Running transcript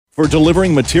For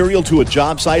delivering material to a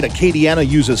job site, Acadiana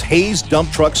uses Hayes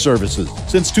Dump Truck Services.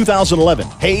 Since 2011,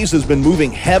 Hayes has been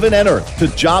moving heaven and earth to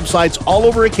job sites all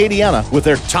over Acadiana with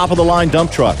their top-of-the-line dump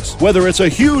trucks. Whether it's a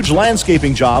huge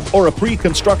landscaping job or a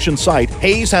pre-construction site,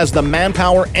 Hayes has the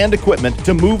manpower and equipment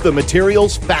to move the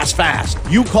materials fast.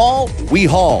 You call, we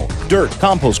haul. Dirt,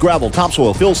 compost, gravel,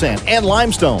 topsoil, fill sand, and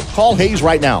limestone. Call Hayes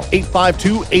right now,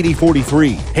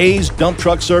 852-8043. Hayes Dump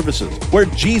Truck Services, where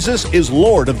Jesus is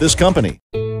Lord of this company.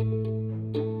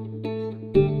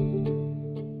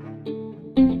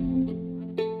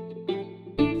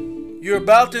 You're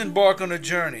about to embark on a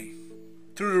journey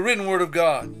through the written Word of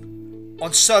God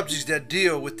on subjects that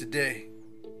deal with today.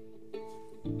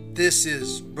 This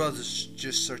is Brothers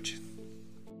Just Searching.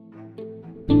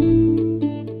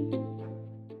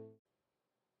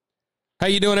 How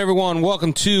you doing, everyone?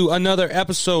 Welcome to another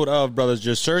episode of Brothers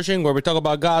Just Searching, where we talk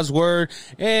about God's Word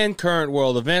and current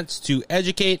world events to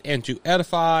educate and to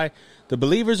edify the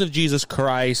believers of Jesus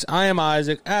Christ. I am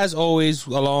Isaac, as always,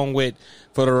 along with,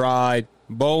 for the ride,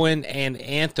 Bowen and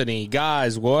Anthony.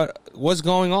 Guys, what's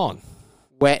going on?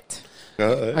 Wet.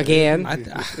 Again.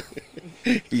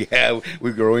 Yeah,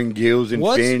 we're growing gills and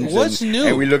fins. What's new?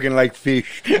 And we're looking like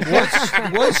fish.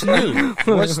 What's new?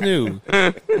 What's new?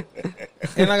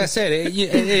 And like I said,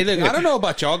 hey, look, I don't know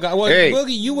about y'all. Hey, Boogie,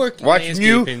 you work what's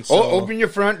new? Open your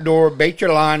front door, bait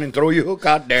your line, and throw your hook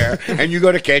out there, and you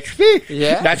got to catch fish.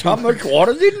 Yeah. That's how much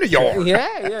water's in the yard.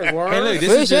 Yeah. Worms, hey, look,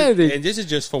 this is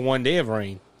just for one day of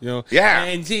rain. You know? Yeah.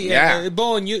 And see, yeah.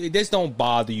 Bowen, this don't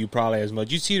bother you probably as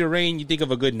much. You see the rain, you think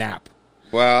of a good nap.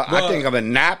 Well, I think of a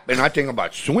nap, and I think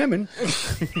about swimming.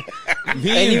 And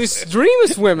you dream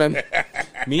of swimming.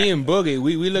 Me and Boogie,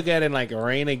 we look at it like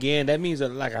rain again. That means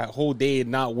like a whole day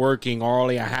not working or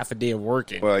only a half a day of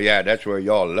working. Well, yeah, that's where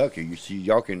y'all lucky. You see,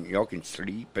 y'all can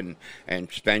sleep and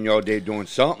spend your day doing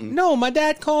something. No, my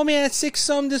dad called me at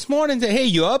 6-something this morning and said, hey,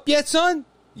 you up yet, son?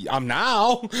 I'm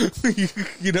now.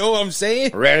 You know what I'm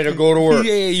saying? Ready to go to work.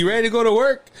 Yeah, you ready to go to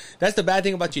work? That's the bad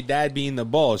thing about your dad being the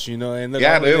boss, you know. And look,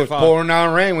 yeah, but it was pouring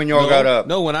down rain when y'all got up.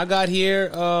 No, when I got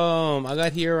here,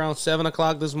 around 7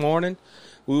 o'clock this morning.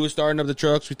 We were starting up the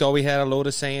trucks. We thought we had a load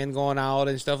of sand going out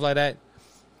and stuff like that.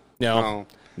 No,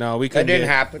 we couldn't. That didn't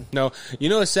happen. No, you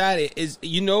know what's sad is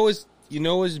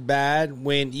it's bad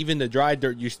when even the dry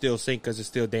dirt you still sink because it's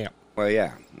still damp. Well,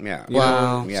 yeah.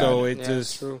 Wow. Yeah. So it's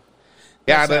just true.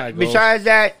 Yeah, but besides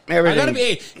that, everything. I gotta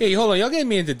be. Hey, hold on. Y'all getting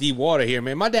me into deep water here,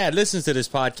 man. My dad listens to this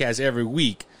podcast every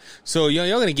week, so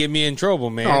y'all gonna get me in trouble,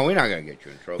 man. No, we're not gonna get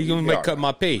you in trouble. He's gonna cut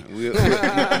my pay. We'll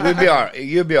be all right.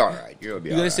 You'll be all right. You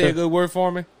gonna say a good word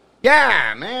for me?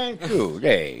 Yeah, man. Cool.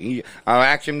 Hey, I'll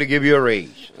ask him to give you a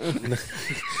raise.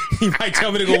 He might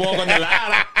tell me to go walk on the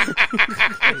ladder.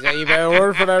 You better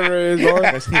work for that raise, boy.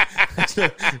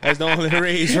 That's the only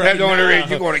raise right now. That's the only raise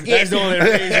you're gonna get. That's the only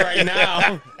raise right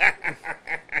now.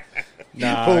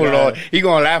 Nah, poor Lord. He's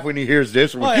going to laugh when he hears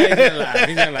this one. Oh, yeah,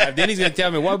 he's gonna laugh. Then he's going to tell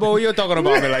me, what, boy, you're talking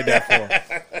about me like that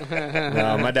for?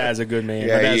 No, my dad's a good man.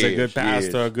 Yeah, my dad's a good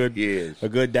pastor, a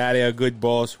good daddy, a good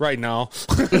boss right now.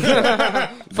 Good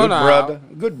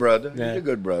brother. Yeah. He's a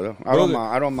good brother. I don't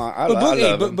mind. I love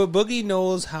him. But Boogie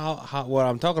knows how what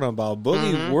I'm talking about.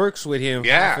 Boogie works with him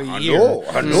half a year.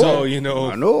 I know. So, you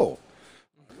know. I know.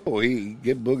 Oh, he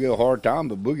give Boogie a hard time,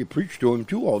 but Boogie preached to him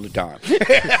too all the time.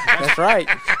 That's right.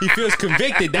 He feels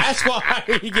convicted. That's why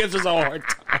he gives us a hard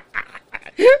time.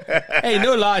 Hey,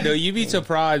 no lie though, you'd be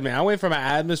surprised, man. I went from an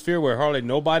atmosphere where hardly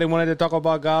nobody wanted to talk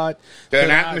about God to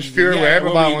an atmosphere where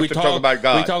everybody wants to talk about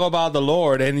God. We talk about the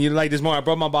Lord, and like this morning, I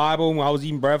brought my Bible when I was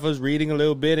eating breakfast, reading a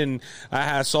little bit, and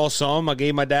I saw some. I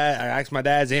asked my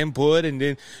dad's input, and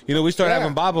then we started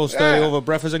having Bible study over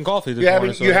breakfast and coffee. You're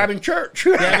having church.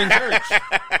 You're having church.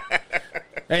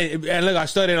 And look, I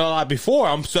studied a lot before.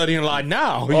 I'm studying a lot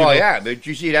now. Yeah, but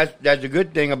you see, that's a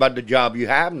good thing about the job you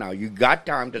have now. You got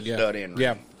time to study and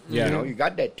read. Yeah. You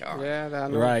got that time. Yeah,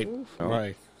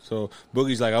 right. So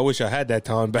Boogie's like, I wish I had that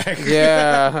time back.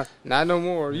 Yeah, not no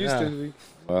more. Used to be.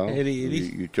 Well,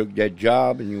 you took that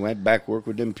job and you went back work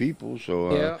with them people,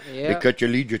 so they cut your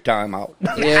leisure time out.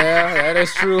 Yeah, that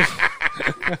is true.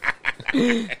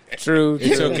 True.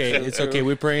 It's okay. It's okay.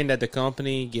 We're praying that the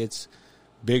company gets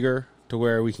bigger to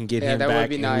where we can get him that back. Would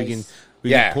be nice.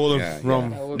 We can pull him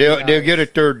from. They'll get a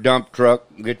third dump truck.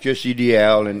 get your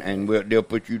CDL, and they'll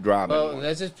put you driving. Well,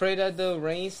 let's just pray that the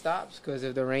rain stops, because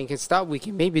if the rain can stop, we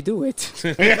can maybe do it.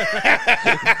 We're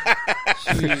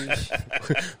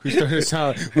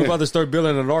about to start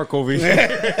building an ark over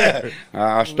here.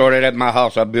 I started at my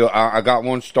house. I got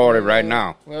one started right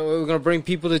now. Well, we're going to bring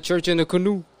people to church in a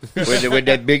canoe. With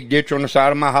that big ditch on the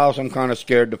side of my house, I'm kind of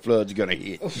scared the flood's going to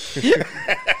hit.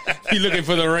 You're looking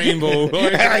for the rainbow.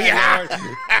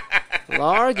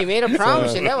 Lord, you made a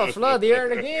promise you never flood the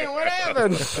earth again. What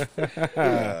happened?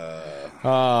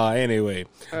 Anyway.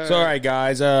 So, all right,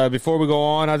 guys, before we go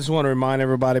on, I just want to remind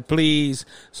everybody, please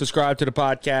subscribe to the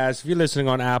podcast. If you're listening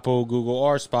on Apple, Google,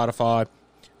 or Spotify,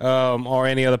 or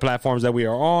any other platforms that we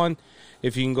are on,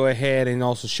 if you can go ahead and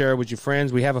also share it with your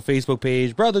friends. We have a Facebook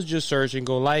page, Brothers Just Searching.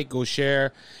 Go like, go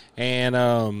share,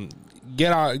 and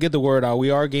get the word out. We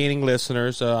are gaining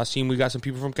listeners. I seen we got some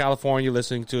people from California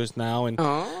listening to us now, and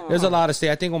there's a lot of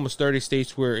states. I think almost 30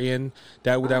 states we're in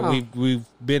that we've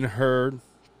been heard.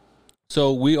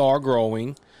 So we are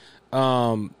growing,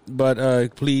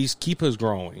 but please keep us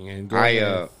growing. And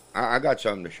I got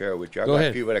something to share with you. I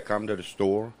got people that come to the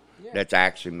store that's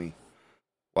asking me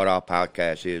what our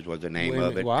podcast is, what the name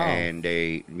of it, and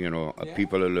they,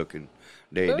 people are looking.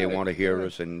 They want to hear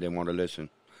us and they want to listen.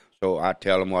 So I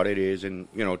tell them what it is, and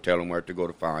tell them where to go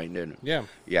to find it.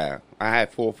 Yeah. I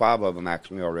had 4 or 5 of them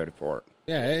ask me already for it.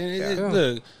 Yeah,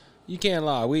 look, you can't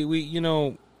lie. We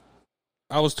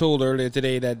I was told earlier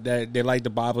today that they like the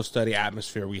Bible study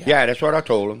atmosphere we have. Yeah, that's what I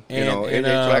told them.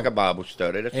 It's like a Bible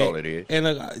study. That's all it is. And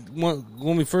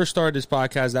when we first started this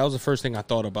podcast, that was the first thing I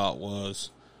thought about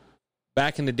was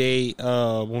back in the day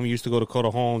when we used to go to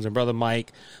Coda Homes and Brother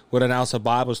Mike would announce a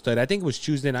Bible study. I think it was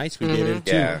Tuesday nights we did it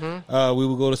too. Yeah. We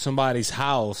would go to somebody's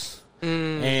house.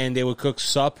 And they would cook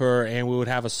supper, and we would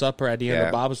have a supper at the end of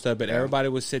the Bible study. But everybody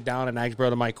would sit down and ask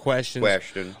Brother Mike questions.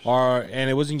 And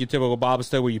it wasn't your typical Bible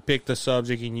study where you picked the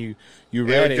subject and you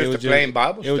read it. It was just a plain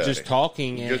Bible study. It was just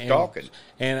talking.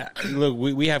 And look,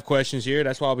 we have questions here.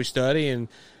 That's why we study. And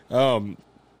I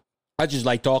just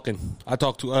like talking. I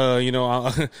talk to,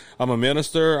 I'm a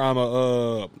minister.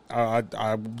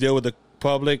 I deal with the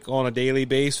public on a daily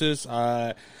basis.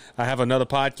 I have another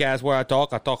podcast where I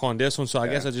talk on this one, so I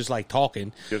guess I just like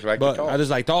talking. I just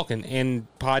like talking, and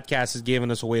podcast is giving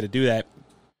us a way to do that.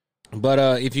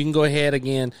 But if you can go ahead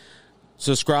again,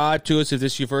 subscribe to us if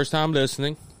this is your first time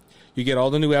listening. You get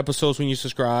all the new episodes when you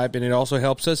subscribe, and it also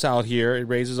helps us out here. It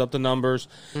raises up the numbers,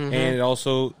 and it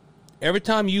also, every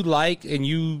time you like and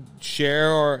you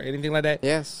share or anything like that,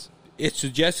 it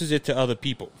suggests it to other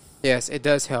people. Yes, it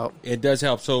does help. It does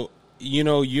help. So,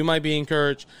 you might be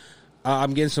encouraged.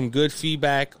 I'm getting some good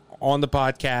feedback on the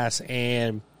podcast,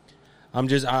 and I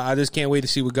just can't wait to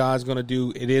see what God's going to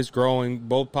do. It is growing.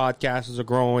 Both podcasts are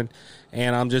growing,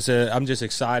 and I'm just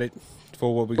excited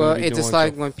for what we're going to be doing. Well, it's just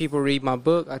like when people read my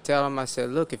book, I tell them, I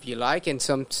said, look, if you like it, and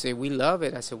some say we love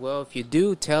it, I said, well, if you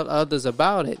do, tell others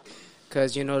about it.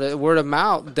 Because, the word of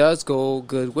mouth does go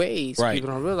good ways. Right.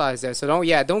 People don't realize that. So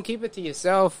don't keep it to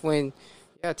yourself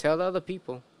tell other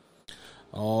people.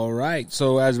 All right.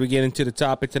 So as we get into the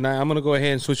topic tonight, I'm going to go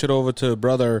ahead and switch it over to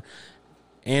Brother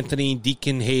Anthony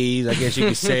Deacon Hayes, I guess you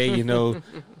could say,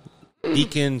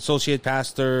 Deacon, Associate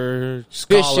Pastor,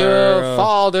 Scholar. Bishop,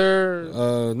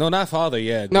 Father. No, not Father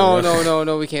yet.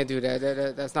 No, we can't do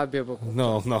that. That's not biblical.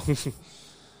 No.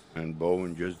 And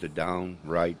Bowen just the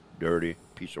downright dirty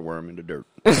piece of worm in the dirt.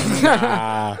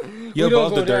 You're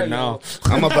above the dirt now.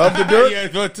 I'm above the dirt?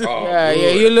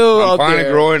 You're a little I'm out finally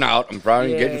there. growing out. I'm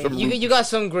probably getting some You got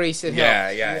some grace in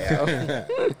Yeah.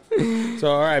 So,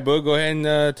 all right, Boo, go ahead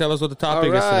and tell us what the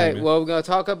topic is today. Man. Well, we're going to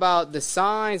talk about the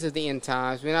signs of the end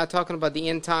times. We're not talking about the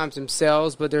end times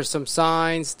themselves, but there's some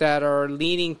signs that are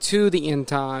leading to the end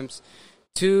times,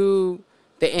 to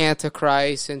the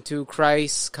Antichrist, and to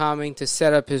Christ coming to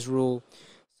set up his rule.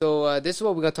 So this is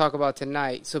what we're going to talk about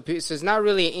tonight. So it's not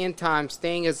really an end times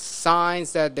thing. It's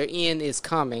signs that their end is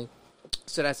coming.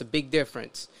 So that's a big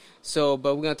difference. But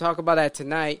we're going to talk about that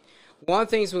tonight. One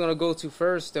thing we're going to go to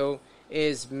first, though,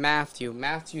 is Matthew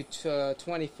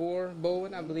 24,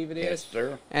 Bowen, I believe it is. Yes,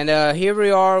 sir. And here we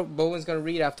are. Bowen's going to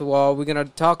read after a while. We're going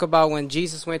to talk about when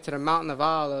Jesus went to the Mountain of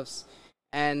Olives,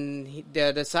 and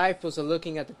the disciples are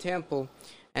looking at the temple,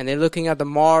 and they're looking at the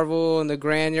marvel and the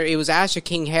grandeur. It was actually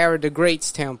King Herod the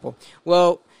Great's temple.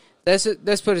 Well, let's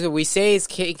put it. We say it's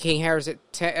King Herod's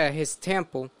his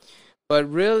temple, but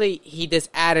really he just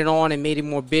added on and made it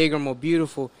more bigger, more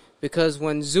beautiful. Because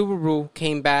when Zerubbabel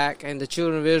came back and the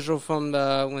children of Israel from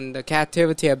the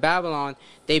captivity of Babylon,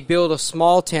 they built a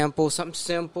small temple, something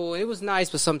simple. It was nice,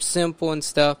 but something simple and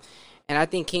stuff. And I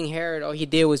think King Herod, all he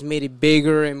did was made it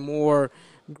bigger and more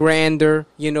grander.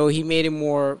 You know, he made it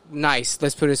more nice.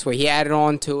 Let's put it this way. He added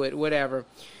on to it, whatever.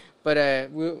 But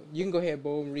you can go ahead,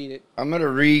 Bo, and read it. I'm gonna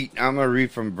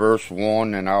read from verse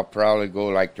 1, and I'll probably go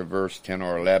like to verse 10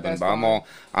 or 11. That's but fine.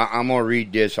 I'm gonna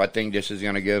read this. I think this is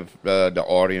gonna give the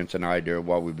audience an idea of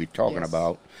what we'll be talking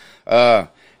about.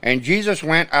 And Jesus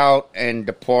went out and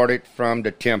departed from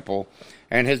the temple,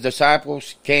 and his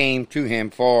disciples came to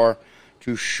him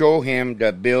to show him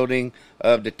the building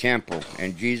of the temple.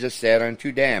 And Jesus said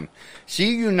unto them,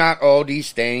 See you not all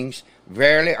these things?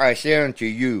 Verily I say unto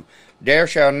you, there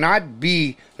shall not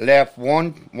be left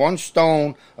one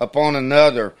stone upon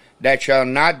another that shall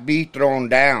not be thrown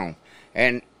down.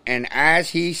 And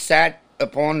as he sat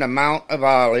upon the Mount of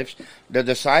Olives, the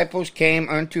disciples came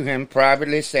unto him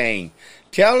privately, saying,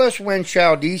 Tell us when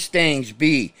shall these things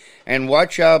be, and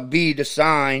what shall be the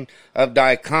sign of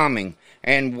thy coming,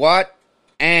 and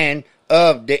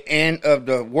of the end of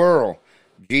the world?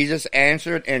 Jesus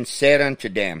answered and said unto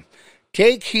them,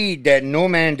 Take heed that no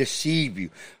man deceive you.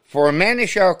 For many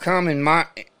shall come in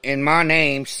my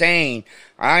name, saying,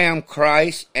 I am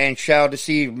Christ, and shall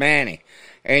deceive many.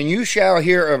 And you shall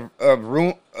hear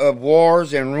of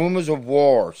wars and rumors of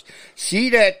wars. See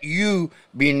that you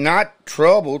be not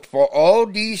troubled, for all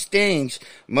these things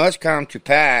must come to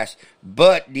pass,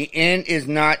 but the end is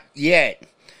not yet.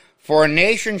 For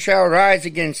nation shall rise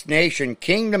against nation,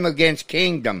 kingdom against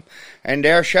kingdom, and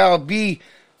there shall be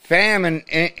famine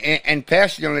and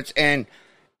pestilence, and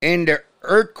in the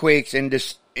earthquakes in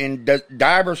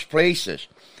divers places.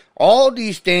 All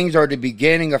these things are the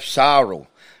beginning of sorrow.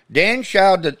 Then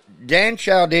shall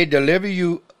they deliver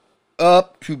you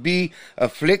up to be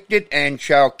afflicted, and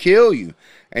shall kill you,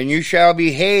 and you shall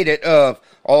be hated of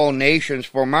all nations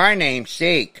for my name's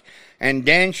sake. And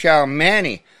then shall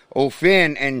many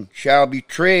offend, and shall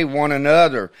betray one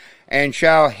another, and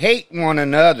shall hate one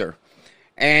another.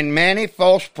 And many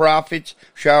false prophets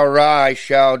shall rise,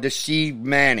 shall deceive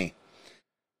many.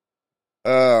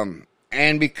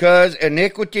 And because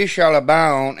iniquity shall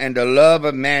abound, and the love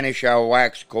of many shall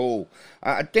wax cold.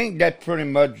 I think that pretty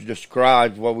much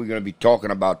describes what we're going to be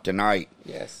talking about tonight.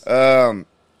 Yes.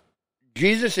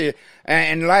 Jesus is,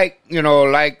 and like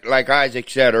Isaac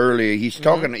said earlier, he's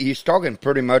talking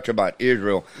pretty much about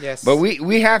Israel. Yes. But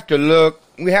we have to look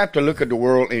at the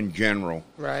world in general.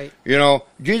 Right. You know,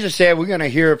 Jesus said we're going to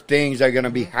hear of things that are going to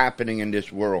be happening in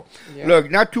this world. Yeah. Look,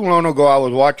 not too long ago, I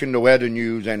was watching the weather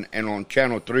news and on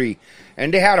Channel 3,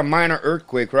 and they had a minor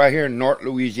earthquake right here in North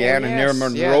Louisiana, near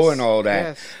Monroe and all that.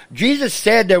 Yes. Jesus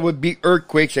said there would be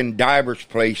earthquakes in diverse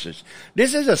places.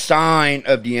 This is a sign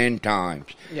of the end times.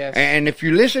 Yes. And if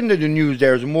you listen to the news,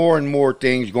 there's more and more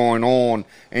things going on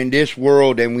in this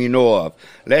world than we know of.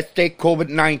 Let's take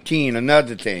COVID-19,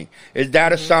 another thing. Is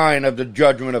that a sign of the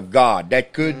judgment of God?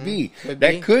 That could be.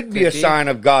 That could be a sign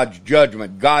of God's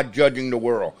judgment, God judging the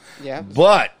world. Yeah.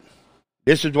 But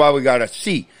this is why we got to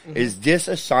see. Is this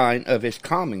a sign of his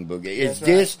coming, Boogie? Is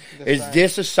this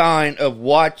a sign of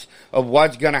what's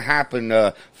going to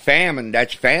happen? Famine,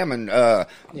 that's famine.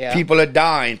 People are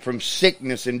dying from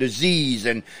sickness and disease.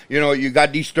 And, you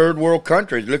got these third world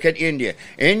countries. Look at India.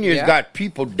 India's got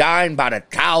people dying by the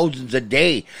thousands a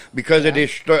day because of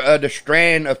this the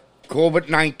strand of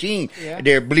COVID-19. Yeah.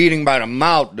 They're bleeding by the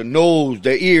mouth, the nose,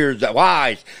 the ears, the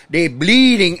eyes. They're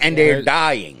bleeding and they're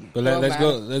dying. But let's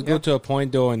go to a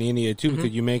point though in India too,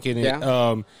 because you make it.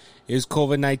 Is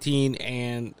COVID-19,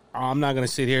 and I'm not going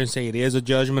to sit here and say it is a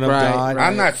judgment of God.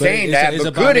 I'm not saying that,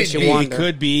 but could it be? It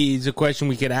could be. It's a question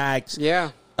we could ask. Yeah.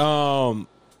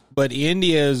 But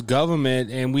India's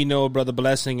government, and we know Brother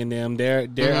Blessing and them,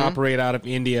 they operate out of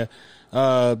India.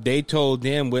 They told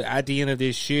them at the end of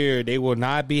this year they will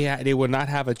not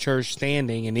have a church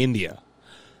standing in India.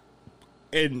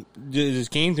 And it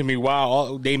just came to me,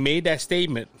 wow, they made that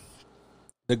statement.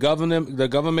 The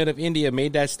government of India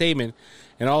made that statement,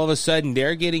 and all of a sudden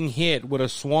they're getting hit with a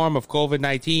swarm of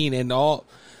COVID-19, and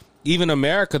even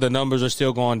America, the numbers are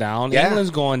still going down. Yeah.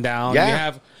 England's going down.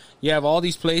 Yeah. You have all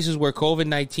these places where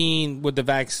COVID-19 with the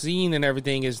vaccine and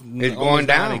everything is going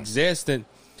down, non-existent.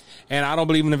 And I don't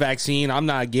believe in the vaccine. I'm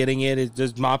not getting it. It's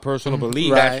just my personal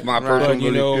belief. That's my personal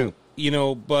belief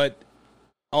too. But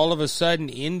all of a sudden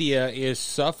India is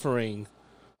suffering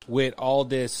with all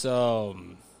this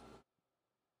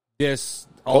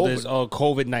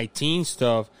COVID-19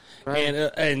 stuff. Right.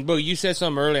 And but you said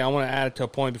something earlier. I want to add it to a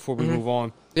point before we move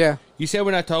on. Yeah. You said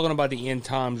we're not talking about the end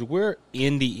times. We're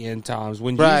in the end times.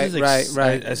 When Jesus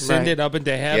ascended up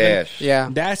into heaven,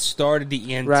 that started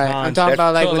the end times. I'm talking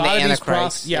about like with the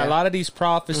Antichrist. A lot of these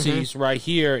prophecies right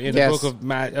here in the book of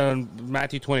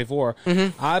Matthew 24,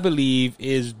 I believe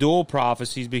is dual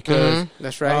prophecies because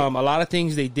that's right. A lot of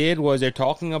things they did was they're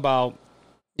talking about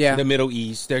the Middle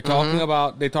East. They're talking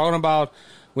about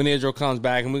when Israel comes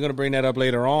back, and we're going to bring that up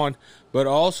later on. But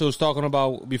also, it's talking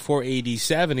about before AD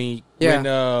 70,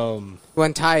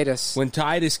 when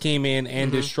Titus came in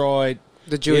and destroyed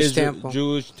the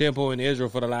Jewish temple in Israel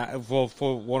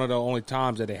for one of the only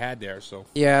times that they had there. So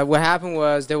what happened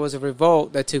was there was a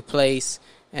revolt that took place,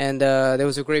 and there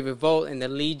was a great revolt, and the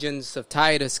legions of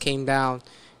Titus came down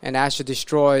and actually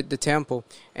destroyed the temple.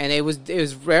 And it was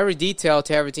very detailed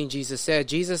to everything Jesus said.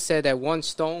 Jesus said that one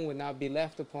stone would not be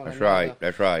left upon another.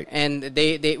 That's right. And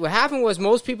they what happened was,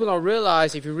 most people don't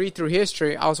realize, if you read through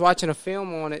history, I was watching a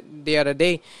film on it the other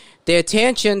day, their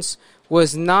intentions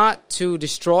was not to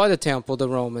destroy the temple, the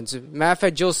Romans. Matter of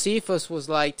fact, Josephus was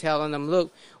like telling them,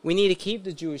 look, we need to keep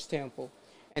the Jewish temple.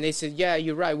 And they said, yeah,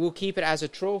 you're right, we'll keep it as a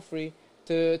trophy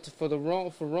for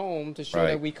Rome to show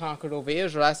that we conquered over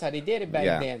Israel. That's how they did it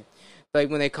back then. Like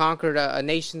when they conquered a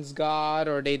nation's god,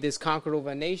 or they just conquered over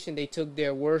a nation, they took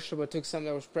their worship or took something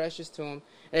that was precious to them,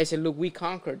 and they said, look, we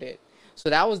conquered it. So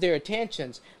that was their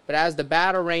intentions. But as the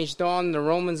battle raged on, the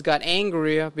Romans got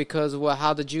angrier because of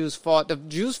how the Jews fought. The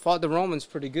Jews fought the Romans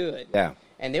pretty good. Yeah.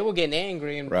 And they were getting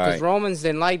angry, and because Romans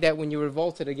didn't like that when you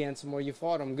revolted against them or you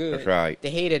fought them good. That's right. They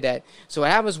hated that. So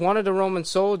what happens, one of the Roman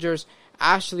soldiers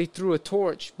actually threw a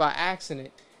torch by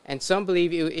accident, and some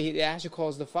believe it actually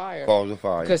caused the fire.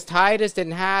 Because Titus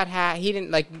didn't he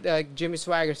didn't, like Jimmy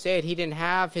Swagger said, he didn't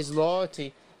have his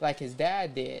loyalty like his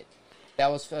dad did. That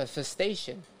was for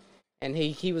station. And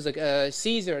he was a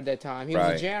Caesar at that time. He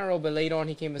was a general, but later on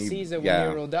he became a Caesar when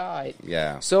Nero died.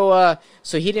 Yeah. So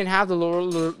he didn't have the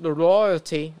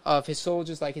loyalty of his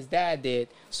soldiers like his dad did.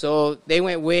 So they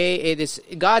went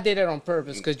God did it on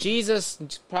purpose, because Jesus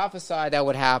prophesied that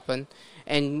would happen,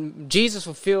 and Jesus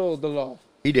fulfilled the law.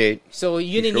 He did. So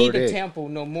you didn't need the temple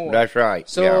no more. That's right.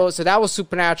 So that was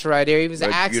supernatural right there. It was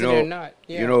an accident or not.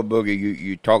 Yeah. You know, Boogie,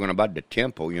 you're talking about the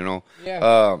temple, you know.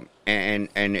 Yeah. And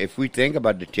if we think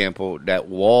about the temple, that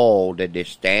wall that they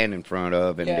stand in front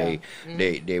of and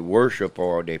they worship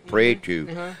or they pray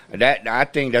to, that I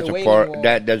think that's a part.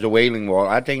 There's a Wailing Wall.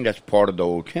 I think that's part of the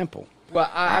old temple. Well,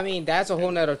 I mean, that's a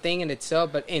whole other thing in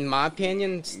itself, but in my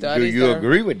opinion, studies... Do you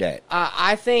agree with that?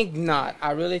 I think not.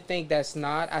 I really think that's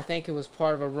not. I think it was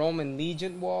part of a Roman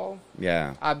legion wall.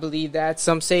 Yeah. I believe that.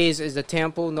 Some say it's a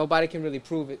temple. Nobody can really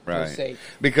prove it, per se.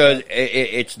 Because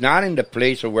it's not in the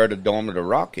place of where the Dome of the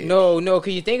Rock is. No,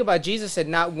 because you think about, Jesus said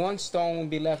not one stone will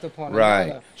be left upon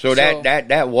another. Right. So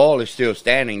that wall is still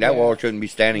standing. That wall shouldn't be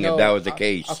standing if that was the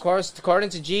case. Of course,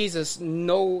 according to Jesus,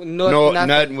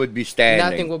 nothing would be standing.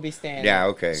 Nothing will be standing. Yeah,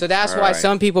 okay. So that's why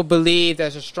some people believe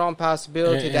there's a strong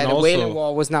possibility that the Wailing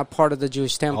Wall was not part of the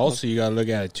Jewish temple. Also, you got to look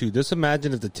at it, too. Just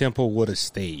imagine if the temple would have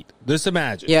stayed. Just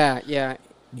imagine. Yeah.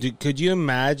 Could you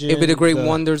imagine? It would be the great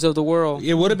wonders of the world.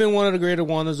 It would have been one of the greater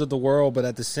wonders of the world, but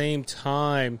at the same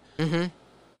time,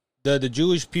 the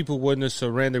Jewish people wouldn't have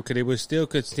surrendered, because they would still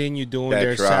continue doing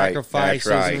their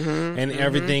sacrifices and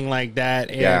everything like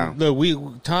that. And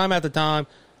look, time after time,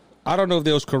 I don't know if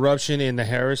there was corruption in the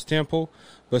Herod's temple,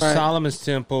 but Solomon's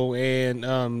temple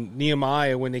and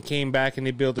Nehemiah, when they came back and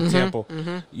they built the temple,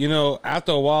 you know,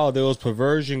 after a while there was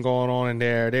perversion going on in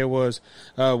there. There was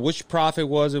which prophet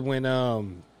was it when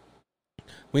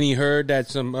he heard that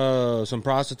some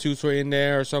prostitutes were in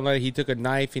there or something like that? He took a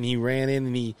knife and he ran in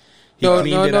and he cleaned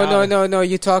it out. No.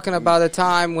 You're talking about the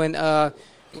time when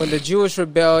the Jewish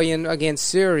rebellion against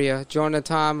Syria during the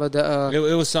time of the...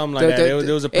 it was something like that.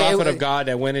 There was a prophet of God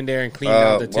that went in there and cleaned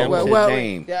out the temple. What was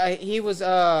his name? He was...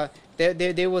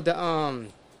 They were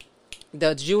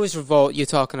the Jewish revolt you're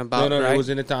talking about, No, right? It was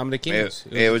in the time of the kings.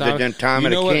 It was in the time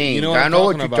of the kings. I know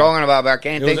what you're talking about, but I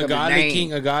can't think of his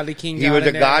name. A godly king. He was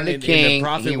a godly king.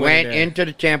 He went into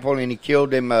the temple and he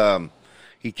killed him...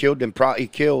 He killed the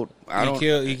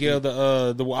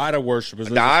idol worshippers.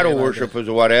 The idol worshippers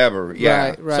or whatever.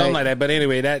 Yeah. Right. Something like that. But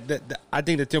anyway, that I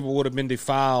think the temple would have been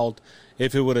defiled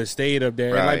if it would have stayed up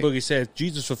there. Right. And like Boogie said,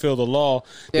 Jesus fulfilled the law.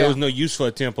 There was no use for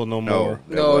a temple no more.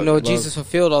 No, Jesus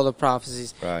fulfilled all the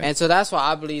prophecies. Right. And so that's why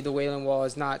I believe the Wailing Wall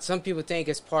is not. Some people think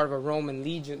it's part of a Roman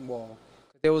legion wall.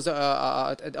 There was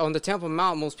on the Temple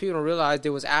Mount, most people don't realize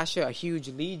there was actually a huge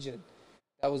legion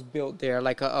that was built there,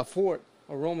 like a fort.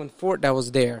 A Roman fort that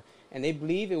was there, and they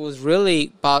believe it was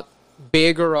really about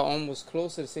bigger or almost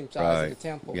close to the same size as the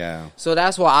temple. Yeah. So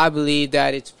that's why I believe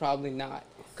that it's probably not.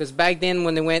 Because back then,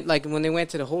 when they went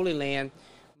to the Holy Land,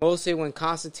 mostly when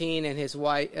Constantine and his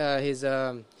wife,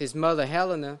 his mother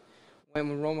Helena,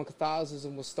 when Roman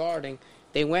Catholicism was starting,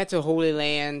 they went to Holy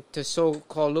Land to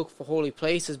so-called look for holy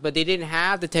places, but they didn't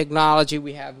have the technology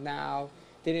we have now.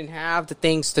 They didn't have the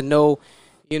things to know,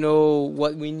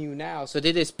 what we knew now. So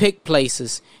they just pick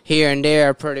places here and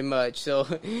there pretty much. So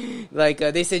like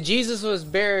they said Jesus was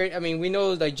buried. I mean, we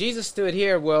know like Jesus stood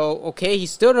here. Well, okay, he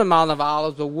stood on the Mount of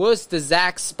Olives, but what's the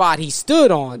exact spot he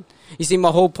stood on? You see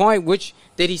my whole point? Which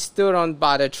did he stood on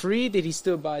by the tree? Did he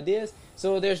stood by this?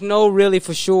 So there's no really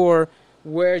for sure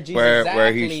where Jesus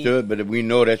where he stood, but we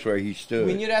know that's where he stood.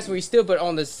 We knew that's where he stood, but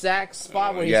on the exact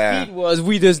spot where his feet was,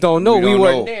 we just don't know. We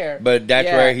weren't there. But that's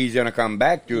where he's going to come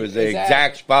back to, is the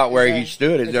exact spot where he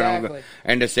stood.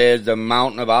 And it says the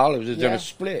Mountain of Olives is going to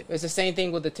split. It's the same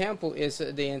thing with the temple, is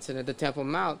the incident, the Temple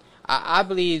Mount. I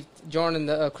believe during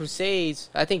the Crusades,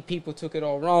 I think people took it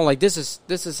all wrong. Like, this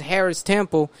is Herod's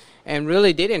temple, and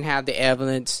really they didn't have the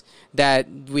evidence that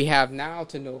we have now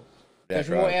to know. There's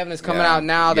more evidence coming out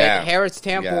now that Herod's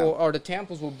temple or the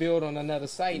temples were built on another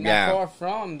site, not far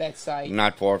from that site.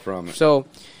 Not far from it. So,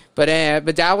 but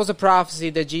that was a prophecy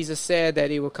that Jesus said that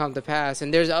it would come to pass.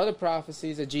 And there's other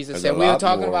prophecies that Jesus said. We were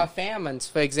talking about famines,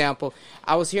 for example.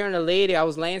 I was hearing a lady, I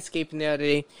was landscaping the other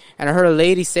day, and I heard a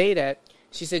lady say that.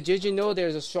 She said, did you know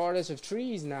there's a shortage of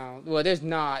trees now? Well, there's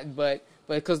not, but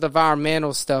because of the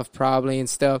environmental stuff probably and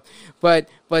stuff. But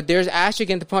there's actually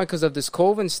getting to the point because of this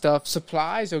COVID stuff,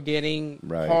 supplies are getting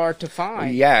hard to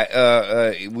find.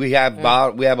 Yeah, we have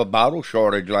a bottle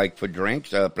shortage, like for drinks,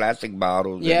 plastic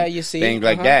bottles. Yeah, you see things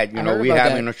like that. We're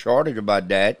having a shortage about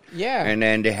that. Yeah, and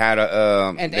then they had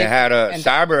a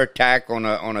cyber attack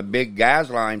on a big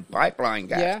pipeline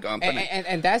gas company.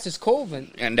 And that's just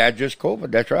COVID. And that's just COVID.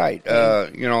 That's right.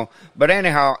 But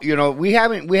anyhow, we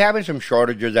having some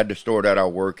shortages at the store that I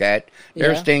work at.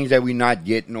 There's things that we not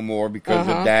getting no more because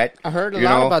of that. I heard a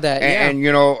lot about that. And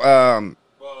well,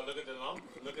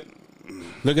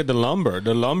 look at the lumber.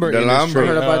 The lumber industry.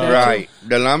 Heard about that right.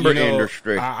 The lumber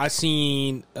industry. I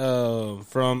seen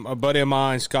from a buddy of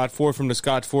mine, Scott Ford, from the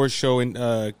Scott Ford show in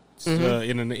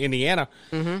Indiana.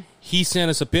 Mm-hmm. He sent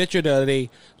us a picture the other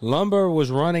day. Lumber was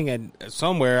running at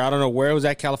somewhere, I don't know where it was,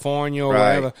 at California or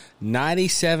wherever,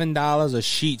 $97 a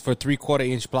sheet for 3/4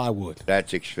 inch plywood.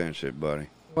 That's expensive, buddy.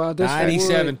 Well,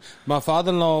 $97. My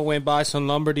father-in-law went by some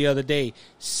lumber the other day,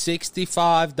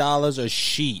 $65 a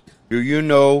sheet. Do you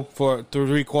know for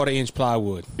 3/4 inch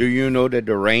plywood? Do you know that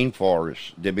the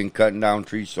rainforest, they've been cutting down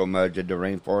trees so much that the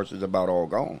rainforest is about all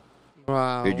gone?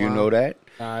 Wow. Did you know that?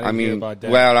 I didn't hear about that.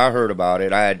 Well, I heard about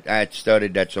it. I had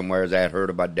studied that somewhere. I had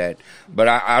heard about that. But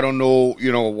I don't know,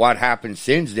 what happened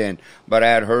since then. But I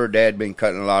had heard they had been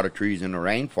cutting a lot of trees in the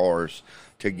rainforest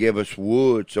to give us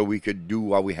wood so we could do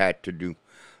what we had to do.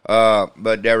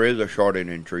 But there is a shortage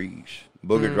in trees.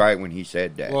 Booger's right when he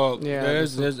said that. Well,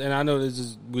 there's, and I know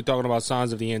we're talking about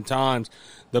signs of the end times.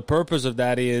 The purpose of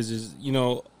that is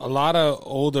a lot of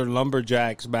older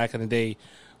lumberjacks back in the day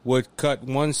would cut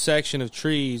one section of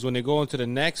trees. When they go into the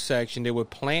next section, they would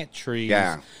plant trees.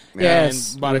 Yeah.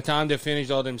 Yes. And by the time they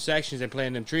finished all them sections and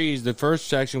planted them trees, the first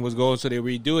section was going, so they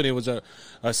redo it. It was a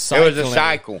cycle. It was a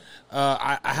cycle.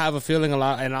 I have a feeling a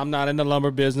lot, and I'm not in the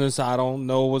lumber business. I don't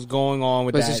know what's going on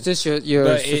with that. But it's just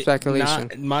your speculation.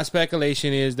 My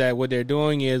speculation is that what they're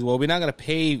doing is, well, we're not going to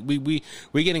pay.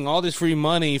 We're getting all this free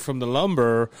money from the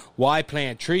lumber. Why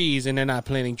plant trees? And they're not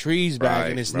planting trees back,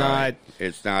 and it's not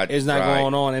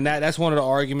going on. And that's one of the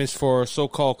arguments for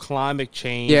so-called climate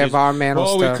change. Yeah, environmental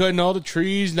stuff. We're cutting all the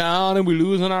trees down and we're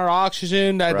losing our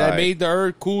oxygen that made the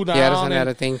earth cool down. Yeah, that's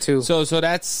another thing too. So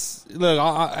that's, look,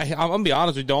 I'm gonna be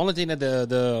honest with you. The only thing that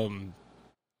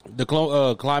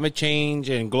the climate change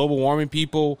and global warming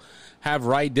people have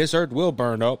right, this earth will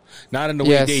burn up. Not in the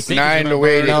way they think. Not in the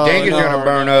way they think it's going to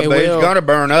burn up, but it's going to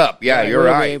burn up. Yeah, you're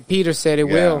right. Peter said it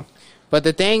will. But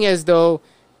the thing is, though,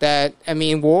 that,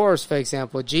 wars, for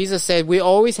example. Jesus said we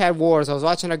always had wars. I was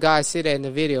watching a guy say that in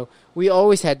the video. We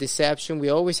always had deception. We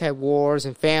always had wars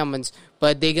and famines,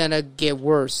 but they're going to get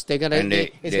worse. It's going to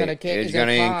increase.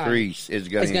 It's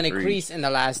going to increase in the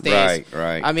last days.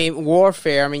 Right.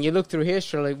 Warfare. You look through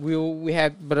history. Like we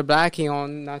had Brother Blackie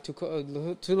on not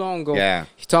too long ago. Yeah.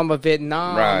 He's talking about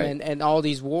Vietnam and all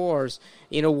these wars.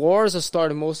 Wars are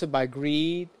started mostly by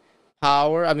greed,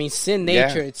 power. Sin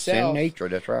nature itself. Sin nature,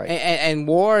 that's right. And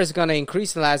war is going to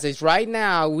increase in the last days. Right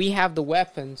now, we have the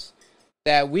weapons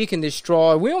that we can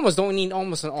destroy. We almost don't need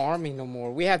an army no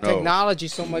more. We have technology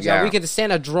so much that we can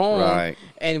send a drone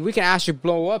and we can actually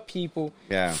blow up people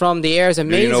from the air. It's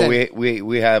amazing.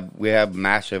 We have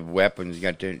massive weapons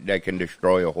that can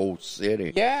destroy a whole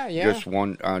city. Yeah. Just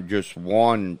one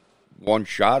one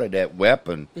shot of that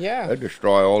weapon, it'd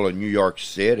destroy all of New York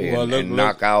City and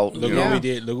knock out. Look what we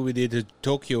did. Look what we did to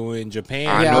Tokyo in Japan.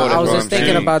 I was just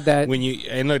thinking about that.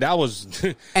 That was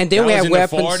and then we had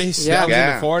weapons. That was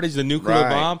in the 40s. The nuclear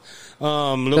bomb.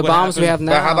 The bombs we have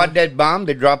now. But how about that bomb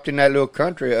they dropped in that little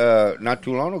country not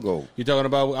too long ago? You're talking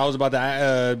about? I was about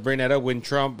to bring that up when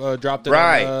Trump dropped it.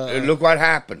 Right. Look what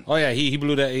happened. Oh yeah, he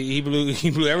blew that. He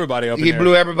blew everybody up. He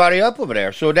blew everybody up over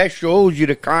there. So that shows you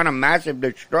the kind of massive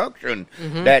destruction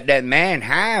that man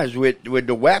has with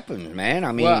the weapons, man.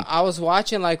 I mean, well, I was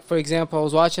watching, like, for example,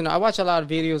 I watch a lot of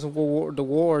videos of the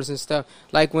wars and stuff.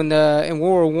 Like when in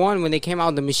World War I, when they came out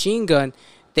with the machine gun,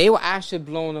 they were actually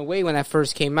blown away when that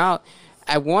first came out.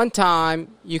 At one time,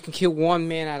 you can kill one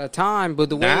man at a time, but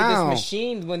the way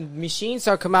when machines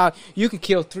start coming out, you can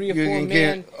kill 3 or 4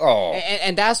 men.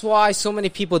 And that's why so many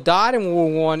people died in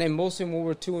World War I and mostly in World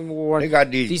War II and World War I. They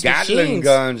got these Gatling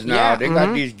guns now. Yeah. They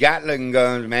got these Gatling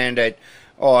guns, man,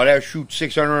 they'll shoot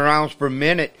 600 rounds per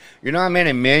minute. You know how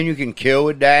many men you can kill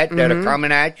with that are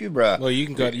coming at you, bro? Well, you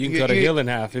can cut a hill in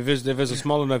half. If it's a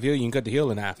small enough hill, you can cut the hill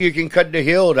in half. You can cut the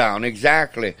hill down,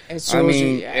 exactly. I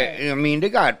mean, they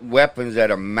got weapons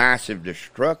that are massive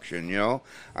destruction, you know?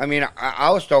 I mean, I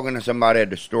was talking to somebody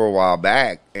at the store a while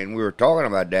back, and we were talking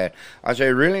about that. I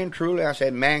said, really and truly, I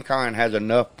said, mankind has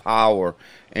enough power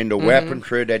and the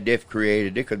weaponry that they've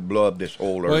created, they could blow up this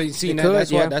whole earth. Well, you see,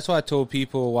 that's why I told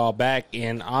people a while back,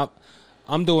 and I'm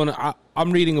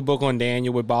reading a book on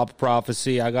Daniel with Bible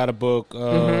prophecy. I got a book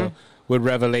with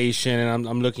Revelation, and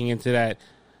I'm looking into that.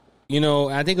 You know,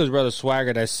 I think it was Brother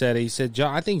Swagger that said it. He said,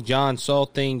 I think John saw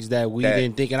things that we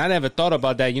didn't think, and I never thought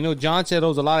about that. You know, John said there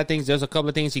was a lot of things. There's a couple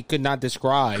of things he could not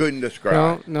describe. Couldn't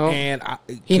describe. No. And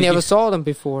he never saw them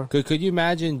before. Could you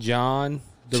imagine John?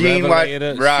 Seeing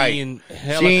seeing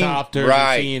helicopters,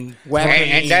 seeing weapons,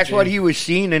 and that's what he was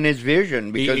seeing in his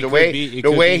vision. Because the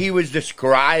way he was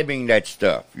describing that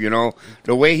stuff, you know,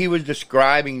 the way he was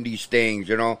describing these things,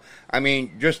 you know. I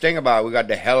mean, just think about it. We got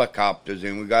the helicopters,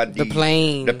 and we got the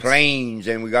planes,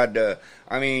 and we got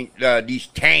these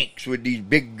tanks with these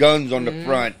big guns on the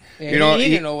front. Yeah, you know, he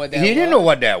didn't know what that was. He didn't know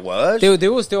what that was.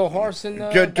 There was still a horse in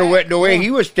the way he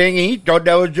was thinking, he thought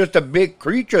that was just a big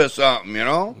creature or something, you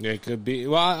know? It could be.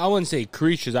 Well, I wouldn't say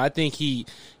creatures. I think he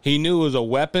knew it was a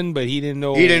weapon, but he didn't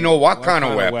know. He didn't know what kind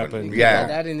of weapon. Yeah,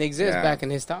 that didn't exist back in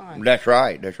his time. That's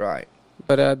right.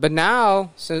 But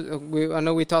now, I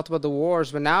know we talked about the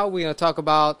wars, but now we're going to talk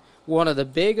about one of the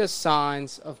biggest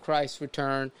signs of Christ's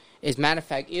return is, matter of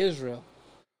fact, Israel.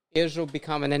 Israel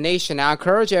becoming a nation. Now, I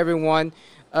encourage everyone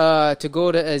to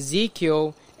go to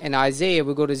Ezekiel and Isaiah.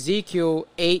 We'll go to Ezekiel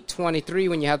 8:23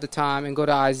 when you have the time, and go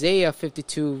to Isaiah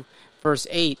 52, verse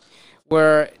 8,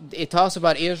 where it talks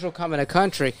about Israel coming a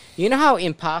country. You know how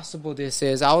impossible this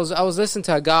is? I was listening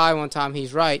to a guy one time.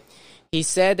 He's right. He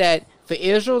said that for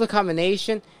Israel to come a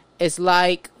nation, it's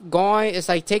like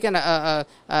taking a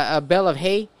bale of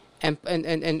hay and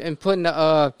putting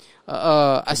a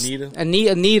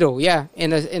needle,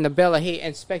 in a bale of hay and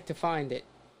expect to find it.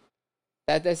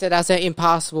 That's an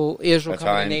impossible Israel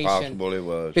coming a nation. That's how impossible it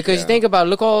was. Because you think about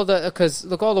look all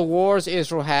the wars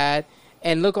Israel had,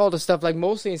 and look all the stuff, like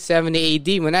mostly in 70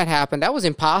 AD when that happened. That was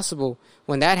impossible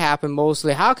when that happened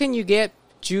mostly. How can you get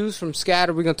Jews from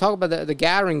scattered? We're going to talk about the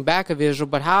gathering back of Israel,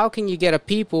 but how can you get a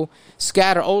people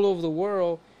scattered all over the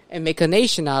world and make a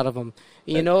nation out of them?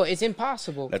 You know, it's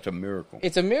impossible. That's a miracle.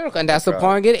 It's a miracle, and that's the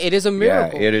point. It is a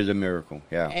miracle. Yeah, it is a miracle.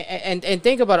 Yeah. And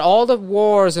think about all the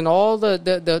wars and all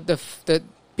the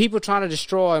people trying to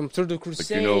destroy them through the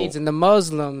Crusades and the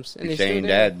Muslims. And he's saying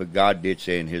that, but God did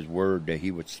say in His Word that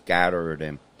He would scatter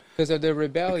them. Because of their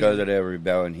rebellion. Because of their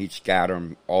rebellion, He'd scatter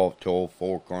them all to all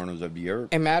 4 corners of the earth.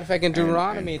 And matter of fact, in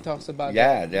Deuteronomy, it talks about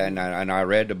that. Yeah, and I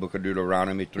read the book of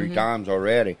Deuteronomy 3 times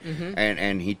already.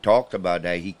 And he talked about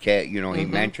that. He he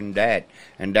mentioned that.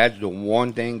 And that's the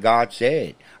one thing God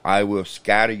said. I will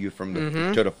scatter you from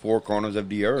to the 4 corners of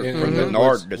the earth. From the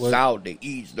north, the south, the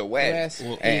east, the west.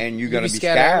 And you're going to be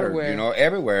scattered, everywhere.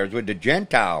 Everywhere. It's with the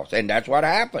Gentiles. And that's what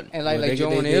happened. And like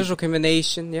Joe and Israel came a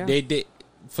nation, They did.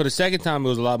 For the second time, it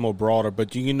was a lot more broader,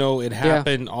 but it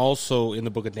happened also in the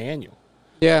book of Daniel.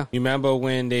 Yeah, you remember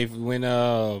when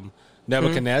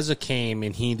Nebuchadnezzar came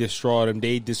and he destroyed them?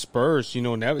 They dispersed.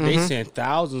 They sent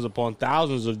thousands upon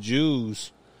thousands of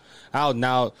Jews out.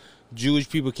 Now, Jewish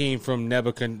people came from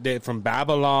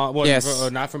Babylon.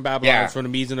 Well, not from Babylon, from the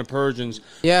Medes and the Persians.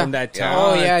 Yeah. From that time.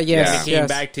 Oh, yeah, yes. They came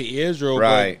back to Israel.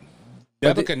 Right. But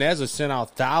Nebuchadnezzar sent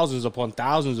out thousands upon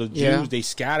thousands of Jews. Yeah. They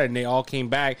scattered and they all came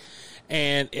back.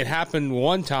 And it happened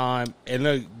one time, and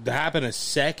it happened a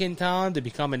second time to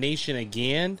become a nation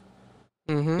again.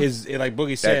 is like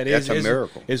Boogie said. That's a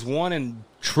miracle. It's one in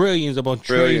trillions upon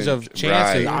trillions of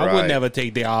chances. I would never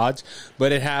take the odds,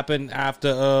 but it happened after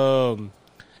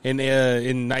in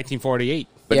 1948.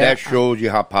 But that shows you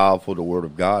how powerful the Word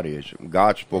of God is.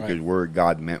 God spoke His Word.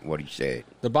 God meant what He said.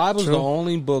 The Bible's the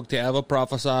only book to ever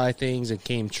prophesy things that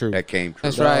came true. That came true.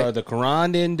 That's right. The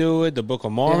Quran didn't do it. The Book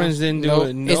of Mormon didn't do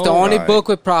it. It's the only book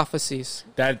with prophecies.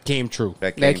 That came true.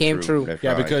 That came true. That's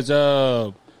right. Because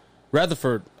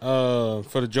Rutherford, for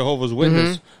the Jehovah's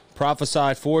Witness,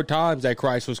 prophesied 4 times that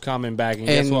Christ was coming back. And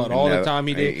guess what? All the time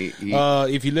he did.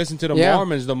 If you listen to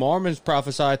the Mormons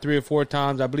prophesied 3 or 4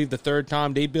 times. I believe the 3rd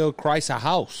time they built Christ a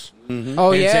house.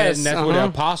 Oh, yes. And that's where the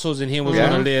apostles and him was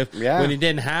going to live. Yeah. When it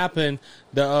didn't happen,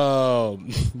 the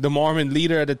Mormon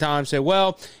leader at the time said,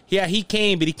 well, he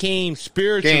came, but he came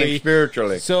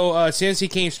spiritually. So since he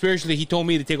came spiritually, he told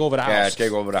me to take over the house. Yeah,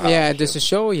 take over the house. Yeah, just to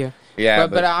show you. Yeah,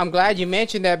 but I'm glad you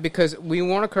mentioned that, because we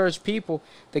want to encourage people,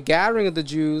 the gathering of the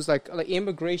Jews, like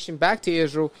immigration back to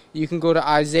Israel. You can go to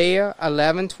Isaiah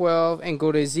 11:12 and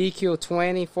go to Ezekiel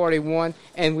 20:41,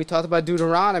 and we talked about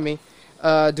Deuteronomy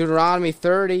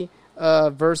 30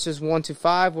 verses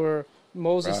 1-5, where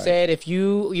Moses said, if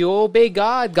you obey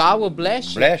God, God will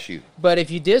bless you. But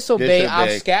if you disobey, I'll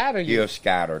scatter you. You'll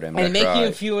scatter them. And make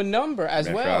you few in number as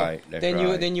well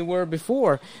than you were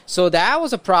before. So that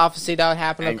was a prophecy that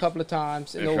happened a couple of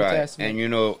times in the Old Testament. And you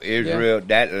know, Israel,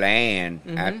 that land,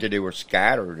 after they were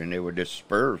scattered and they were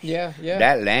dispersed,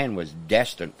 that land was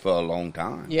destined for a long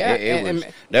time. Yeah.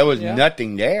 There was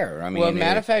nothing there. I mean, well,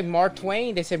 matter of fact, Mark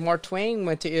Twain, they said Mark Twain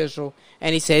went to Israel,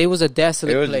 and he said it was a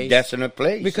desolate place. It was a desolate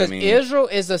place. Because Israel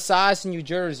is the size of New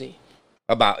Jersey.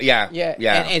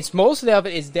 And most of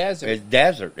it is desert. It's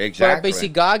desert, exactly. But see,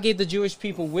 God gave the Jewish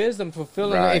people wisdom,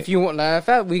 fulfilling it. If you want, in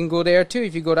fact, we can go there too.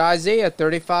 If you go to Isaiah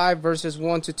 35 verses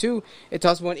 1-2, it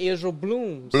talks about when Israel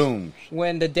blooms.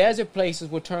 When the desert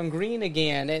places will turn green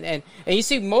again. And you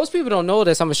see, most people don't know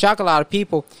this. I'm going to shock a lot of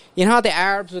people. You know how the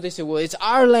Arabs, they say, well, it's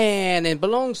our land and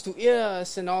belongs to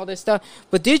us and all this stuff.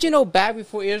 But did you know back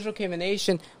before Israel came a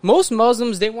nation, most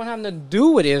Muslims, they won't have nothing to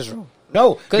do with Israel.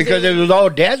 No, because it was all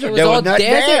desert. There was nothing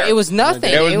there. It was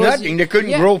nothing. There was nothing. They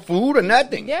couldn't grow food or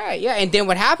nothing. Yeah. And then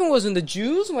what happened was when the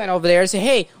Jews went over there and said,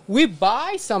 hey, we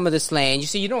buy some of this land. You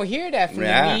see, you don't hear that from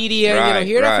the media. You don't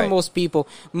hear that from most people.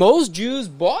 Most Jews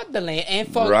bought the land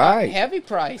and for a heavy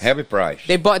price. Heavy price.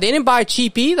 They didn't buy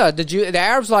cheap either. The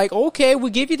Arabs like, okay,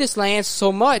 we'll give you this land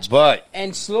so much.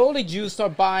 And slowly Jews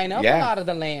start buying up a lot of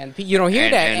the land. You don't hear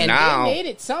that. And now, they made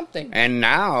it something. And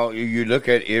now you look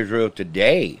at Israel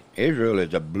today. Israel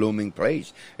is a blooming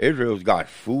place. Israel's got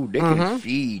food. They can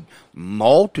feed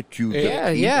multitudes of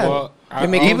people.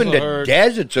 Well, even the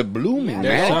deserts are blooming,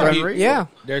 man.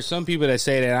 There's some people that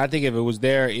say that. I think if it was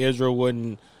there, Israel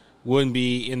wouldn't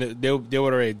be in the. They would have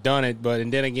already done it. But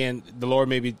and then again, the Lord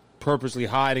may be purposely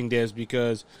hiding this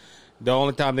because the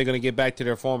only time they're going to get back to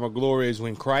their former glory is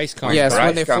when Christ comes back. Yes,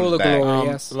 when they're full of glory,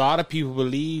 A lot of people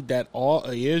believe that all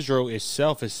Israel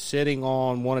itself is sitting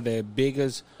on one of the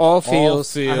biggest oil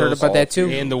fields. I heard about that too.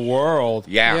 In the world.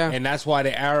 Yeah. And that's why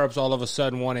the Arabs all of a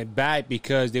sudden want it back,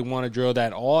 because they want to drill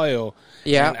that oil.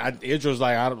 Yeah. And Israel's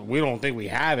like, we don't think we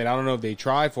have it. I don't know if they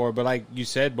tried for it, but like you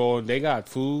said, Bo, they got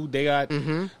food. They got.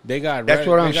 That's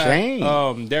what I'm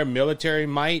saying. Their military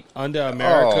might under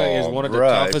America is one of the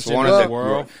toughest in the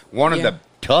world. One of the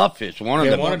toughest, one of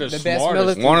the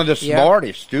smartest, one of the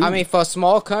smartest, too. I mean, for a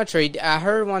small country, I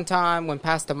heard one time when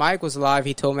Pastor Mike was alive,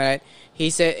 he told me that, he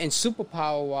said, in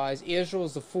superpower-wise, Israel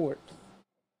is the fort.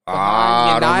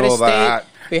 Behind the United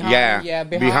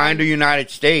States. Behind the United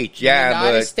States. The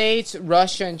United States,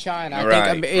 Russia, and China.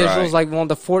 I think Israel's like one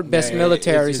of the best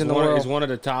militaries in the world. It's one of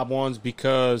the top ones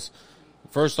because...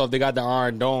 First off, they got the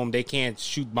Iron Dome. They can't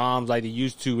shoot bombs like they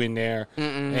used to in there.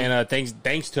 And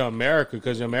thanks to America,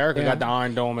 because America got the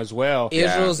Iron Dome as well.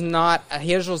 Israel's not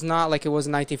like it was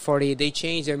in 1948. They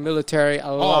changed their military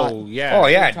a lot. Oh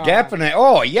yeah, definitely.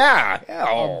 Oh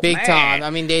yeah, big time. I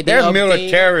mean, their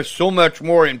military is so much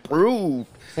more improved.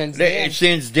 Since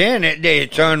then,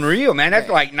 it's unreal, man. That's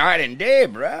like night and day,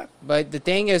 bro. But the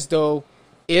thing is, though,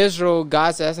 Israel,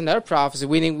 God said, that's another prophecy. I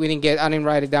didn't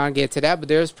write it down and get to that, but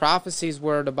there's prophecies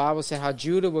where the Bible said how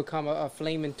Judah would become a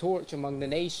flaming torch among the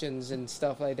nations and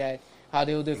stuff like that. how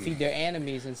they'll defeat their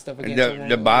enemies and stuff against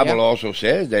the Bible also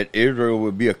says that Israel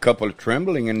will be a couple of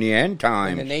trembling in the end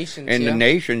times. And the nations, the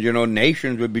nations,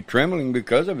 nations would be trembling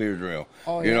because of Israel.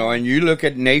 And you look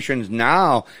at nations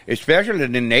now, especially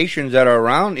the nations that are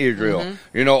around Israel,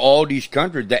 all these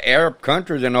countries, the Arab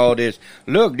countries and all this.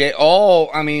 Look, they all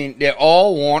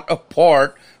want a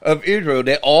part of Israel.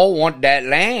 They all want that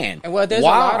land. And there's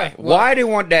why? Why they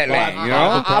want that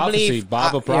land?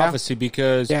 Bible prophecy,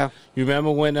 because you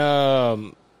remember when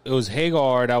it was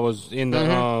Hagar that was in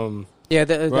the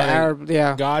the Arab,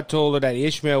 God told her that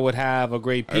Ishmael would have a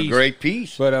great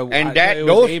peace. But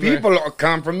those people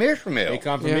come from Ishmael. They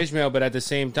come from Ishmael, but at the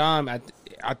same time, I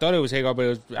thought it was Hagar,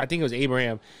 but I think it was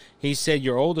Abraham. He said,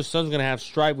 your older son's going to have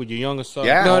strife with your younger son.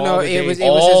 Yeah. It was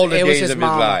his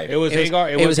mom. It was Hagar.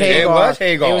 It was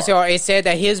Hagar. It said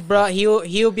that his brother,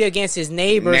 he'll be against his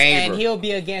neighbors, and he'll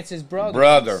be against his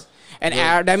brother. And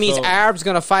that means Arab's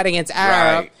going to fight against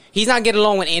Arab. Right. He's not getting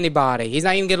along with anybody. He's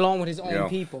not even getting along with his own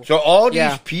people. So all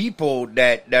these people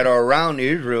that are around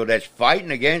Israel that's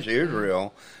fighting against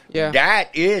Israel,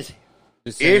 that is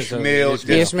Ishmael.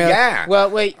 Yeah. Well,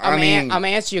 wait. I'm going to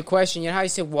answer your question. You know how you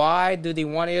said, why do they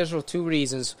want Israel? 2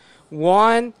 reasons.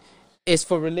 One is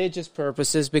for religious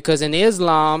purposes, because in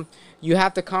Islam, you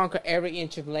have to conquer every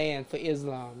inch of land for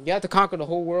Islam. You have to conquer the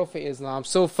whole world for Islam.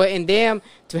 So for them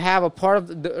to have a part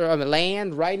of the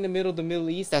land right in the middle of the Middle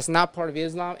East that's not part of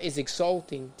Islam is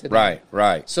exalting to them.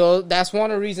 Right. So that's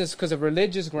one of the reasons, because of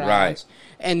religious grounds. Right.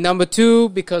 And number 2,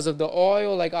 because of the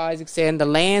oil, like Isaac said, and the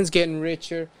land's getting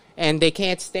richer. And they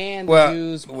can't stand the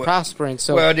Jews prospering.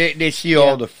 So they see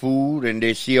all the food, and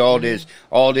they see all this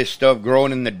stuff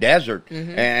growing in the desert,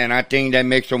 and I think that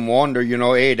makes them wonder.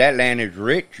 Hey, that land is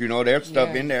rich. There's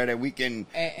stuff in there that we can.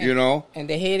 And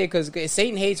they hate it because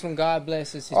Satan hates when God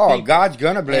blesses his people. people. God's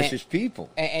gonna bless his people,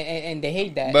 and they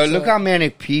hate that. But look how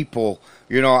many people.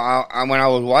 When I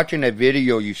was watching that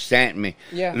video you sent me,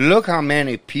 look how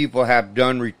many people have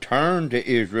done return to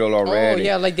Israel already. Oh,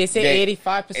 yeah, like they say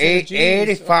 85% of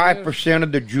Jews. 85%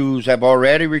 of the Jews have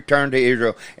already returned to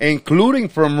Israel, including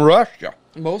from Russia.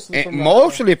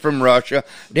 Mostly from Russia.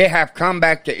 They have come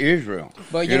back to Israel.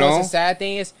 But you know what's the sad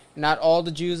thing is? Not all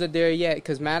the Jews are there yet.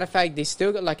 Because matter of fact, they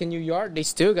still got, like in New York, they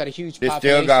still got a huge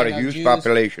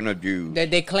population of Jews.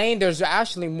 They claim there's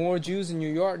actually more Jews in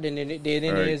New York than it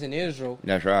is in Israel.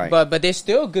 That's right. But there's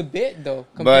still a good bit, though,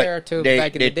 compared to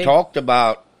back in the day. They talked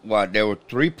about, there were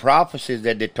 3 prophecies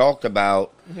that they talked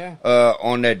about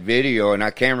on that video, and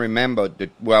I can't remember.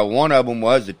 One of them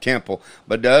was the temple,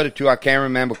 but the other 2 I can't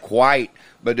remember quite.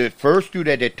 But the first 2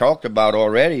 that they talked about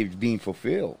already is being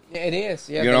fulfilled. Yeah, it is.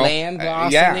 Yeah, the land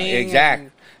blossoming. Yeah,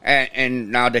 exactly.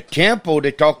 And now the temple,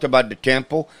 they talked about the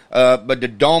temple, but the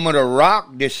Dome of the Rock,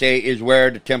 they say, is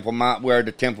where the temple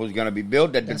is going to be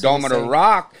built. That the Dome of the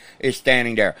Rock is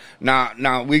standing there. Now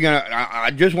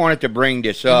I just wanted to bring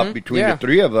this up between the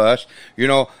 3 of us.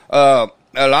 A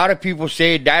lot of people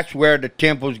say that's where the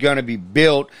temple is going to be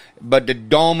built, but the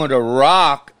Dome of the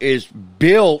Rock is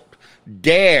built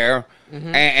there.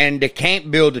 And they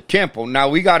can't build the temple. Now,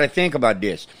 we got to think about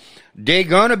this. They're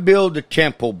going to build the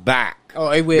temple back.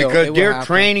 Oh, it will. Because they're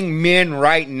training men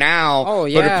right now for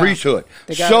the priesthood.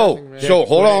 So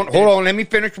hold on. Let me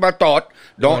finish my thought.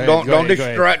 Don't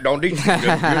distract.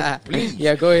 Please.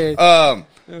 Yeah, go ahead.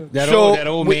 That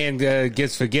old man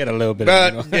gets forget a little bit.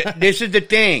 This is the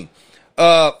thing.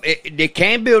 They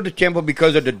can't build the temple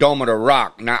because of the Dome of the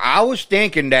Rock. Now, I was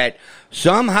thinking that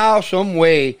somehow, some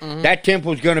way, that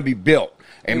temple is going to be built.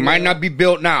 It might not be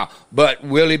built now, but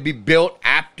will it be built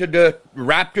after the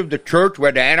rapture of the church,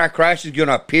 where the Antichrist is going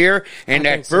to appear in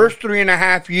that first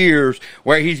 3.5 years,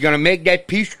 where he's going to make that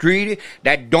peace treaty,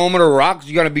 that Dome of the Rock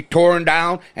is going to be torn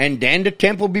down, and then the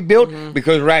temple be built?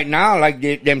 Because right now,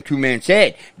 like them 2 men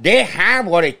said, they have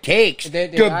what it takes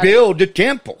to build the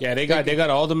temple. Yeah, they got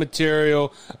all the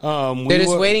material. They're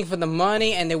just waiting for the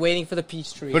money, and they're waiting for the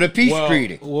peace treaty. For the peace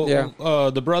treaty.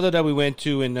 The brother that we went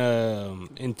to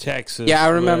in Texas. Yeah, I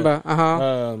remember.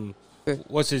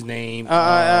 What's his name?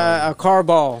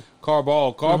 Carball.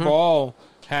 Carball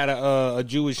had a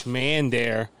Jewish man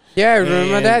there. Yeah, I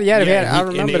remember that. Yeah, I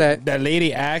remember that. That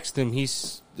lady asked him. She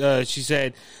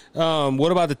said,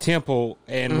 "What about the temple?"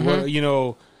 And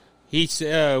he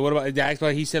said, "What about?" They asked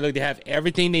about. He said, "Look, they have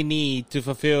everything they need to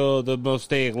fulfill the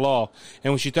Mosaic law."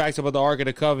 And when she talks about the Ark of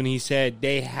the Covenant, he said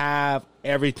they have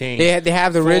everything. They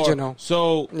have the original.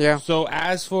 So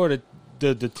as for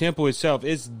the temple itself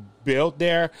is built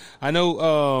there. I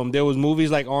know there was movies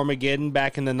like Armageddon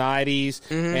back in the 90s,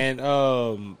 and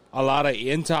a lot of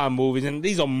end time movies. And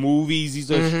these are movies. These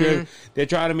are scripts. They're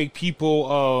trying to make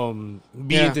people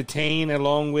be entertained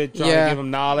along with trying to give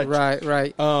them knowledge.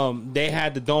 Right. They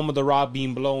had the Dome of the Rock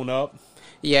being blown up.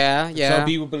 Yeah. Some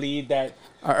people believe that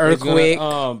an earthquake.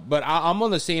 But I'm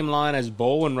on the same line as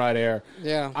Bowen right there.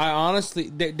 Yeah. I honestly,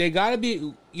 they got to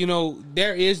be,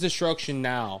 there is destruction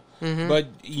now. But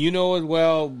you know as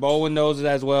well, Bowen knows it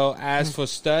as well, as for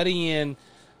studying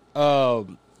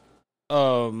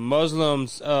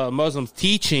Muslims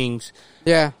teachings,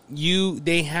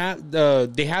 they have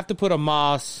to put a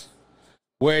mosque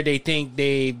where they think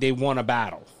they won a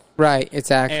battle. Right,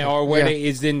 exactly. Or where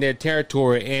it's in their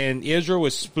territory. And Israel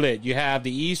was split. You have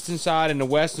the eastern side and the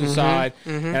western side.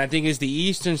 And I think it's the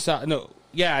eastern side. No,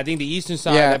 I think the eastern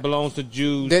side that belongs to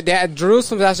Jews.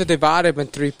 Jerusalem's actually divided in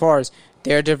three parts.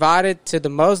 They're divided to the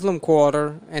Muslim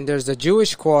quarter, and there's the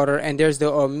Jewish quarter, and there's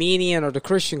the Armenian or the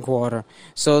Christian quarter.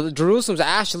 So Jerusalem's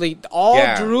actually,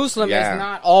 Jerusalem is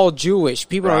not all Jewish.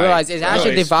 People don't realize it's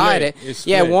actually divided. It's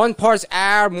split. One part's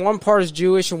Arab, one part's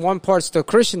Jewish, and one part's the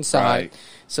Christian side. Right.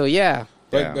 So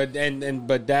but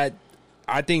that,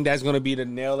 I think that's going to be the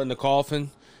nail in the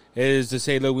coffin. Is to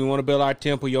say, look, we want to build our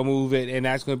temple, you'll move it, and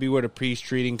that's going to be where the priest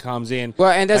treating comes in. Well,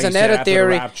 and there's another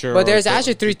theory, but there's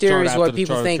actually three theories what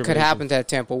people think could happen to that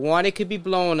temple. One, it could be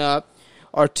blown up,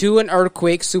 or two, an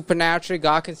earthquake, supernaturally,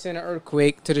 God can send an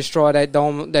earthquake to destroy that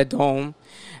dome.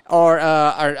 Or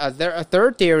a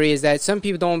third theory is that some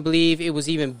people don't believe it was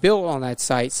even built on that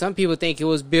site. Some people think it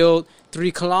was built 3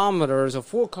 kilometers or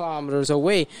 4 kilometers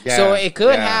away. Yeah, so it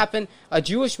could happen. A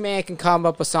Jewish man can come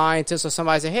up, a scientist or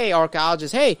somebody say, hey,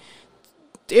 archaeologist, hey,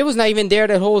 it was not even there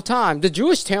that whole time. The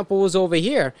Jewish temple was over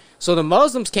here. So the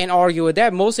Muslims can't argue with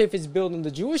that. Mostly if it's built in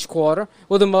the Jewish quarter,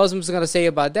 what the Muslims are going to say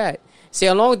about that? See,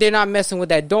 as long as they're not messing with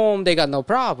that dome, they got no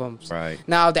problems. Right.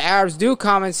 Now, the Arabs do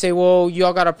come and say, well,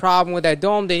 y'all got a problem with that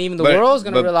dome, then even the world's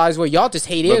going to realize, well, y'all just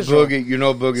hate Israel.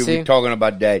 Boogie, we're talking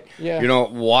about that. Yeah.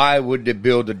 Why would they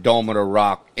build the Dome of the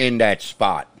Rock in that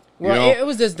spot? Well, it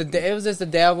was just the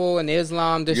devil and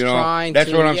Islam just trying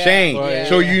that's to... That's what I'm saying. Yeah,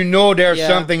 so there's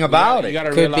something about it. You got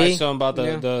to realize something about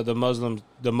the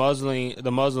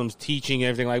Muslims teaching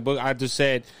everything. Like I just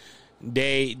said...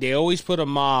 They always put a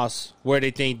mosque where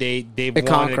they think they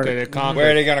conquer.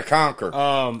 Where are they going to conquer?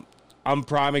 I'm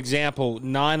prime example.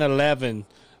 9/11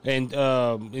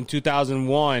 in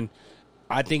 2001.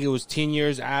 I think it was 10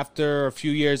 years after, a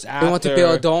few years after. They wanted to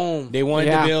build a dome. They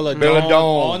wanted to build a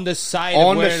dome on the site.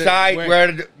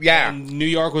 Where New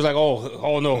York was like,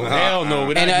 oh no, hell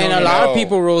no. And a lot of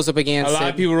people rose up against it. A lot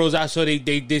of people rose out, so they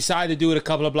decided to do it a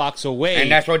couple of blocks away.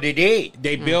 And that's what they did.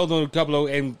 They built on a couple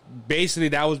of, and basically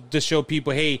that was to show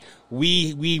people, hey,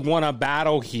 we won a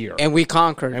battle here. And we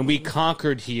conquered.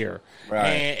 here. Right.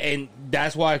 And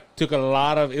that's why it took a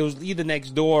lot of, it was either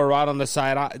next door or right on the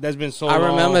side. That's been so long. I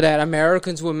remember that.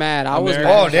 Americans were mad. I was mad.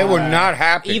 Oh, they were not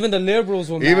happy. Even the liberals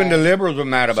were mad. Even the liberals were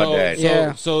mad about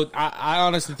that. So I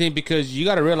honestly think, because you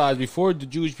got to realize, before the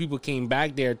Jewish people came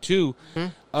back there too,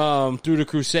 through the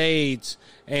Crusades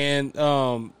and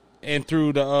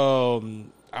through the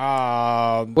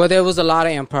well, there was a lot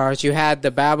of empires. You had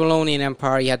the Babylonian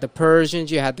Empire, you had the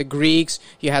Persians, you had the Greeks,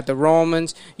 you had the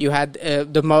Romans, you had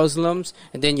the Muslims,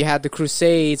 and then you had the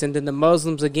Crusades, and then the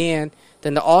Muslims again,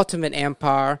 then the Ottoman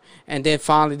Empire, and then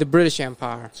finally the British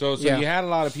Empire. So you had a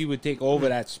lot of people take over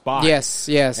that spot. Yes.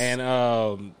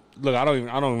 And look, I don't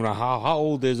even know how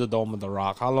old is the Dome of the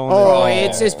Rock. How long?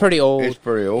 It's pretty old. It's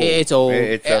pretty old. It's old.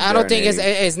 I don't think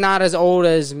it's not as old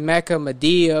as Mecca,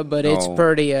 Medina, but it's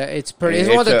pretty. It's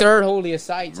one of the third holiest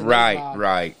sites.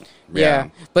 Right. Yeah.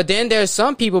 But then there's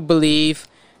some people believe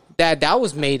that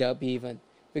was made up even.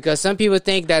 Because some people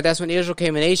think that that's when Israel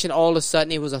came a nation, all of a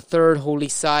sudden it was a third holy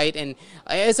site. And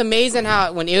it's amazing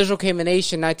how when Israel came a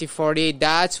nation in 1948,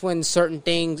 that's when certain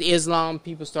things, Islam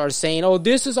people started saying, oh,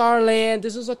 this is our land,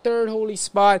 this is a third holy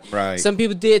spot. Right. Some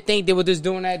people did think they were just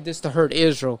doing that just to hurt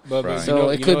Israel. But so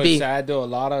it could be. It's sad though, a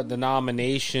lot of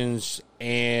denominations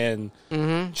and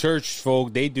church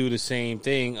folk, they do the same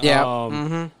thing.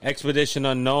 Expedition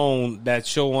Unknown, that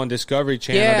show on Discovery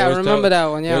Channel. Yeah, I remember that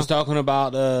one. Yeah, it was talking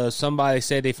about somebody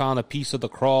said they found a piece of the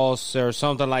cross or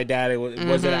something like that. It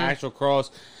was an actual cross.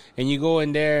 And you go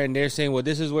in there and they're saying, well,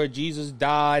 this is where Jesus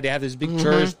died. They have this big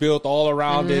church built all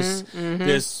around this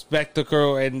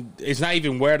spectacle, and it's not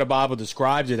even where the Bible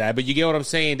describes it at. But you get what I'm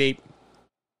saying?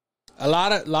 A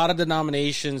lot of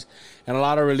denominations and a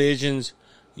lot of religions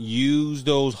use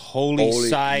those holy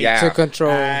sites to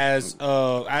control as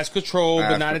control,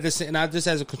 but not just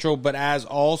as a control, but as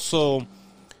also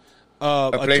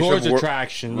a tourist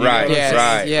attraction. Right, yes,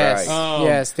 right, yes, right.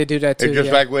 Yes, they do that too. It's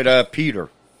just like with Peter.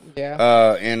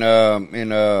 Yeah. In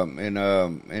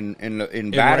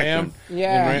Vatican.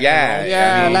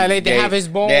 Yeah. I mean, like they have his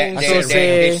bones.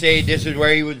 They say this is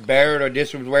where he was buried, or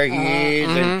this is where he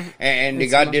is, and they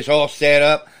got this all set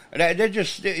up. They're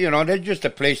just, they're just a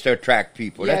place to attract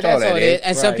people. That's all that is.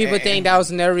 And some people think that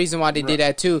was another reason why they did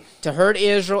that too, to hurt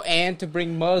Israel and to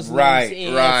bring Muslims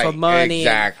in for money,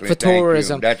 for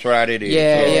tourism. That's right, it is.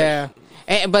 Yeah.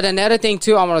 But another thing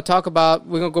too, I want to talk about.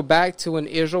 We're gonna go back to when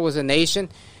Israel was a nation.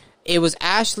 It was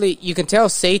actually, you can tell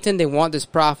Satan didn't want this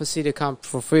prophecy to come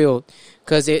fulfilled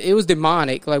because it was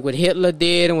demonic, like what Hitler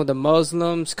did and with the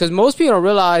Muslims. Because most people don't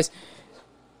realize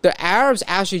the Arabs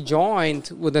actually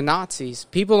joined with the Nazis.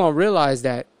 People don't realize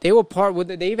that. They were part with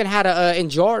it. They even had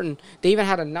in Jordan, they even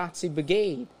had a Nazi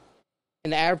brigade in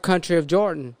the Arab country of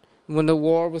Jordan when the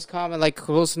war was coming, like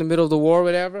close in the middle of the war,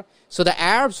 whatever. So the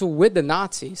Arabs were with the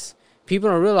Nazis. People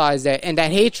don't realize that, and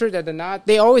that hatred that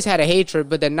they always had a hatred,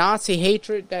 but the Nazi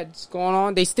hatred that's going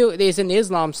on, there's in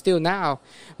Islam still now.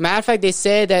 Matter of fact, they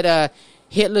said that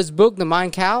Hitler's book, the Mein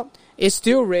Kampf, is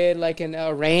still read like in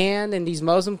Iran and these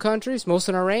Muslim countries, most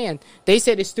in Iran. They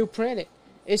said it's still printed.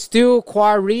 It's still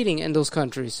required reading in those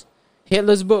countries.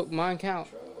 Hitler's book, Mein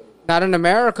Kampf. Not in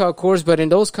America, of course, but in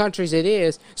those countries it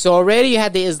is. So already you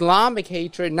had the Islamic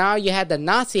hatred. Now you had the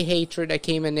Nazi hatred that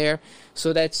came in there.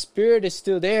 So that spirit is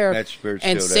still there. That spirit's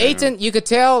and still there. And Satan, you could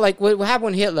tell, like what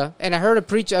happened with Hitler. And I heard a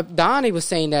preacher, Donnie was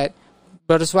saying that.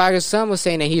 Brother Swagger's son was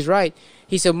saying that. He's right.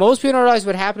 He said most people don't realize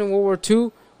what happened in World War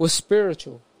II was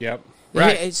spiritual. Yep.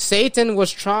 Right. Satan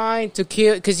was trying to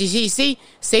kill, because you see,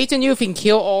 Satan knew if he can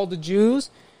kill all the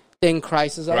Jews, then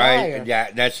Christ is a liar.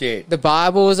 Yeah, that's it. The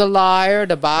Bible is a liar.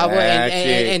 The Bible,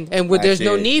 and there's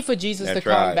no need for Jesus to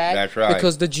come back. That's right.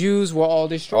 Because the Jews were all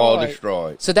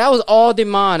destroyed. So that was all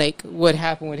demonic. What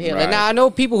happened with Hitler? Right. Now I know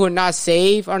people who are not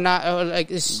saved are not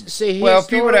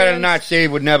people that are not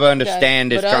saved would never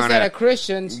understand this kind of. But us that are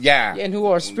Christians, and who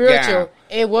are spiritual,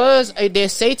 it was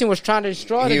Satan was trying to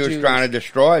destroy the Jews. He was trying to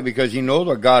destroy because he knows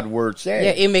what God's word says.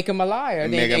 Yeah, it make him a liar.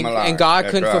 And God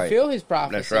couldn't fulfill his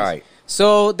prophecies. That's right.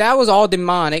 So that was all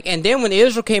demonic. And then when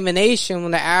Israel came a nation,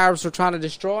 when the Arabs were trying to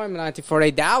destroy him in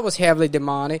 1948, that was heavily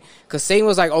demonic. Because Satan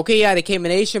was like, okay, they came a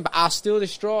nation, but I'll still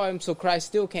destroy him, so Christ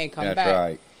still can't come back. That's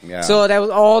right. Yeah. So that was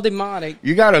all demonic.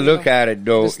 You got to look at it,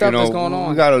 though. The stuff that's going on.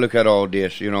 We got to look at all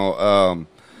this. They're going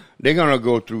to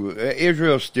go through.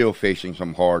 Israel's still facing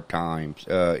some hard times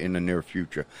in the near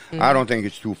future. Mm-hmm. I don't think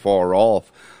it's too far off.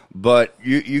 But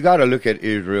you got to look at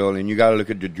Israel, and you got to look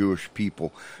at the Jewish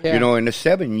people. Yeah. In the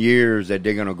 7 years that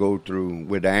they're going to go through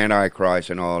with the Antichrist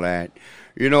and all that,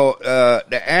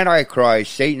 the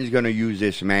Antichrist, Satan's going to use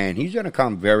this man. He's going to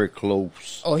come very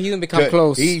close. Oh, he's going to become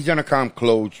close. He's going to come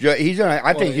close.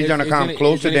 I think he's going to come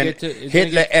closer than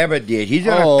Hitler ever did. He's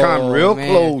going to come real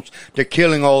close to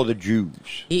killing all the Jews.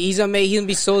 He's going to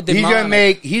be so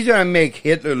demonic. He's going to make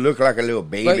Hitler look like a little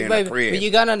baby in a crib. But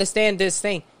you got to understand this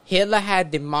thing. Hitler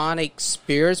had demonic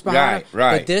spirits behind him.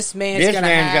 Right. But this man's going to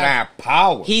have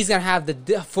power. He's going to have the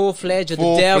full-fledged of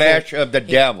the devil. Full-fledged of the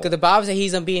devil. Because the Bible says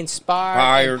he's going to be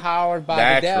inspired and powered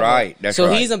by the devil. That's so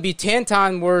right. he's going to be 10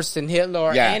 times worse than Hitler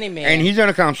or any man. And he's going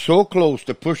to come so close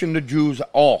to pushing the Jews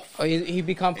off. Oh, he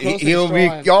become close to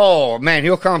destroying.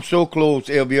 He'll come so close,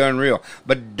 it'll be unreal.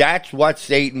 But that's what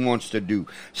Satan wants to do.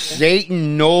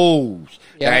 Satan knows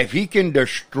that if he can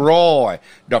destroy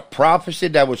the prophecy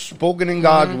that was spoken in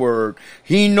God's word,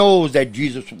 he knows that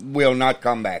Jesus will not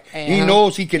come back. And he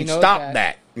knows he can stop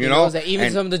that. He knows that.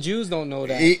 Even some of the Jews don't know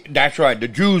that. That's right. The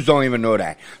Jews don't even know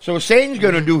that. So Satan's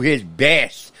going to do his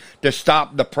best to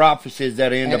stop the prophecies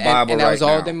that are in the Bible right now. And that was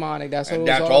all demonic. That's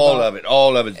all of it.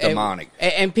 All of it's demonic.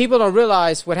 And people don't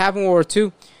realize what happened in World War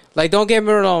II. Like, don't get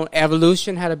me wrong,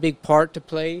 evolution had a big part to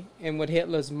play in with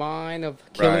Hitler's mind of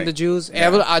killing the Jews.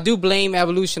 Yeah. I do blame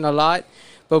evolution a lot,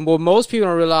 but what most people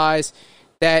don't realize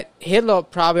that Hitler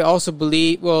probably also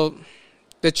believed,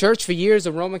 the church for years,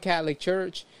 the Roman Catholic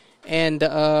Church, and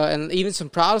even some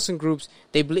Protestant groups,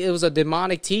 they believe it was a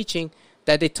demonic teaching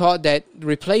that they taught that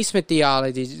replacement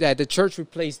theology, that the church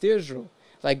replaced Israel.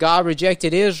 Like, God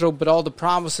rejected Israel, but all the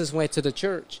promises went to the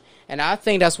church. And I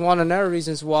think that's one of the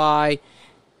reasons why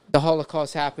the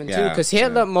Holocaust happened too, because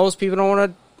Hitler. Most people don't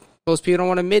want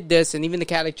to admit this, and even the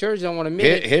Catholic Church don't want to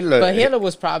admit it. But Hitler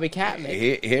was probably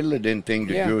Catholic. Hitler didn't think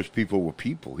the Jewish people were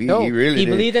people. He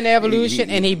believed in evolution,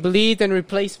 and he believed in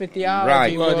replacement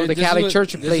theology. Right. The Catholic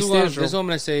Church replaced Israel. This is what I'm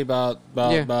going to say about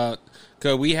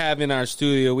because we have in our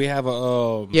studio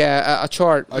a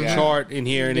chart, chart in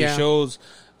here, and it shows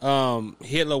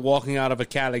Hitler walking out of a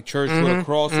Catholic church with a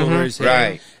cross over his head.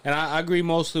 Right. And I agree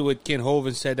mostly with Ken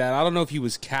Hovind said that. I don't know if he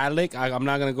was Catholic. I'm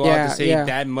not going to go out to say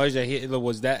that much that Hitler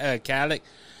was that Catholic.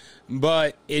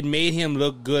 But it made him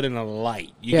look good in a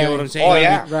light. You get what I'm saying? Oh,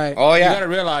 yeah. Right. Oh, yeah. You got to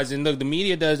realize, and look, the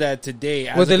media does that today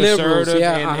as with a the liberals, conservative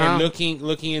yeah, and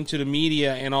looking into the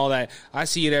media and all that. I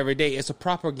see it every day. It's a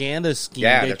propaganda scheme.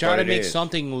 Yeah, they try to make is.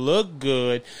 something look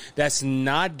good that's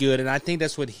not good, and I think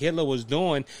that's what Hitler was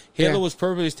doing. Hitler was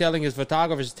purposely telling his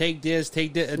photographers, take this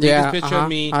picture of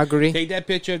me. I agree. Take that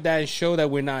picture of that and show that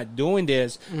we're not doing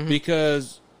this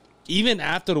because even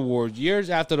after the wars, years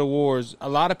after the wars, a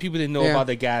lot of people didn't know about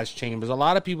the gas chambers. A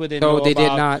lot of people didn't know they about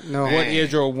did not know what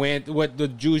Israel what the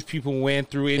Jewish people went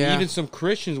through, and even some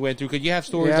Christians went through. Because you have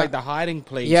stories like the hiding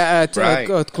place. Yeah,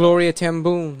 Gloria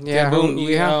Tamboon. Yeah,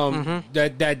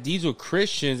 that these were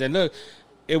Christians, and look.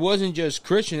 It wasn't just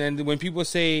Christian, and when people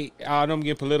say, I know I'm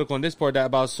getting political on this part, that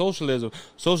about socialism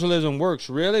works.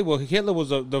 Really? Well, Hitler was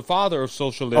the father of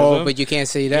socialism. Oh, but you can't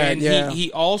say that. And he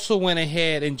also went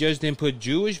ahead and just didn't put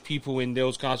Jewish people in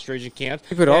those concentration camps.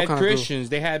 They had Christians.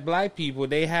 They had black people.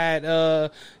 They had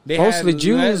mostly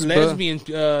Jews,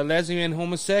 lesbian,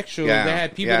 homosexuals. They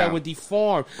had people that were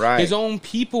deformed. Right. His own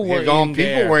people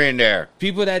were in there.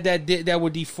 People that were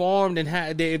deformed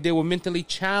and they were mentally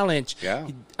challenged. Yeah.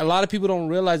 A lot of people don't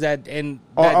realize that, and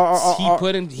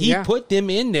he put them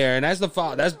in there, and that's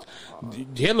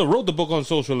Hitler wrote the book on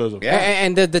socialism. Yeah.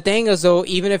 And the thing is, though,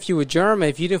 even if you were German,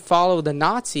 if you didn't follow the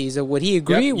Nazis or what he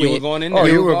agreed with, you were going in there. Oh,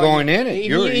 you were going in it.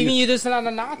 Even you just not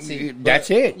a Nazi.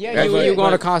 That's it. Yeah, you're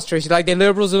going to concentration. Like the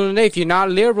liberals do today. If you're not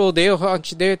liberal, they'll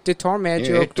hunt you. They torment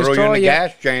you. Throw you in the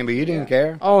gas chamber. You didn't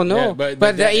care. Oh no, yeah,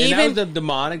 but that was the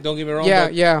demonic. Don't get me wrong.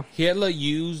 Yeah. Hitler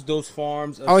used those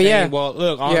forms. Of saying, well,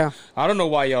 look, I don't know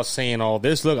why y'all saying all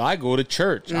this. Look, I go to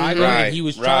church. I know that he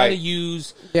was trying to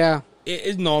use.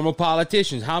 It's normal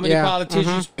politicians. How many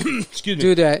politicians excuse me,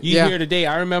 do that? You hear today?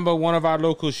 I remember one of our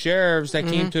local sheriffs that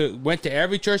went to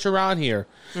every church around here,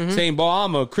 saying, "Boy,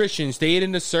 I'm a Christian." Stayed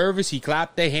in the service. He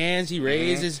clapped their hands. He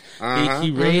raised his he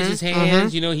raised his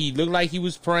hands. You know, he looked like he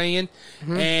was praying,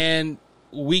 and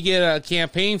we get a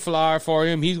campaign flyer for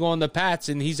him. He's going to Pat's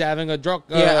and he's having a drunk.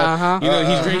 You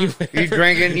know, he's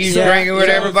drinking. He's drinking with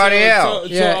everybody else.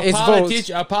 It's votes.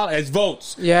 It's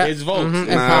votes. Yeah, it's votes.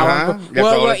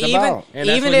 Well,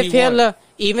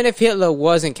 even if Hitler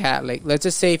wasn't Catholic, let's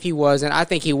just say if he wasn't, I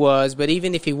think he was, but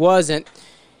even if he wasn't,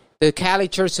 the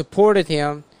Catholic Church supported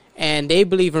him, and they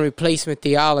believe in replacement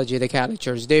theology. The Catholic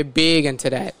Church, they're big into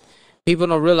that. People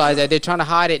don't realize that. They're trying to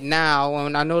hide it now,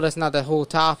 and I know that's not the whole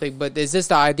topic, but there's just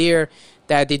the idea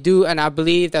that they do, and I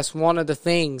believe that's one of the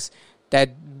things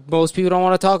that most people don't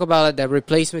want to talk about. It, that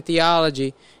replacement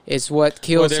theology is what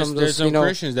kills some of those. There's some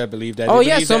Christians that believe that.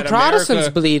 Some Protestants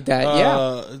believe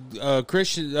that.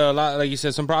 Christians, like you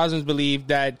said, some Protestants believe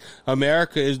that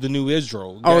America is the new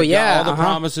Israel. All the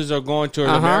promises are going toward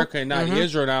America and not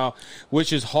Israel now,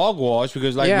 which is hogwash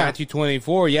because, like Matthew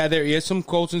 24, there is some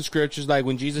quotes in scriptures like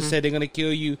when Jesus said they're going to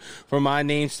kill you for my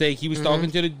name's sake. He was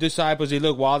talking to the disciples. He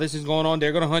look, while this is going on,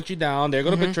 they're going to hunt you down. They're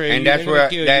going to betray you. And that's where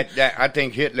that I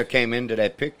think Hitler came into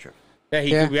that picture.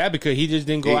 Because he just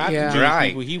didn't go after Jewish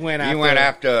people. He went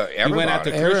after everybody. He went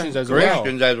after Christians as well.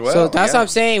 So that's what I'm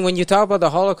saying. When you talk about the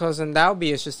Holocaust, and that would be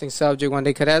an interesting subject one day,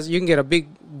 because you can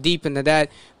get deep into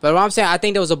that. But what I'm saying, I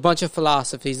think there was a bunch of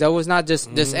philosophies. There was not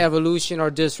just this evolution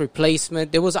or just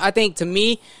replacement. There was, I think, to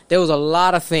me, there was a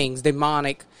lot of things,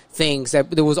 demonic things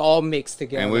that was all mixed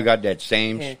together. And we got that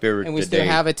same spirit and we today. still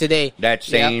have it today. That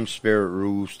same spirit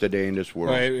rules today in this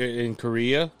world. In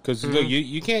Korea, because look,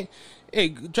 you can't.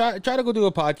 Hey, try to go do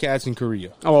a podcast in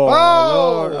Korea. Oh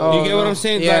Lord. You get what I'm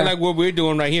saying? Yeah. Like what we're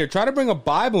doing right here. Try to bring a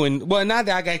Bible in. Well, not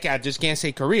that I just can't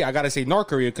say Korea. I got to say North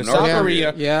Korea because South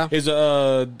Korea is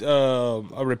a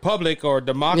republic or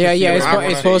democracy.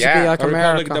 It's supposed to be like a America.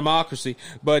 Republic democracy.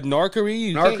 But North Korea,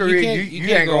 you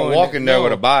ain't gonna walk in there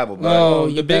with a Bible. No,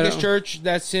 the biggest church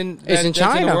that's in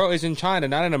China. In the world is in China,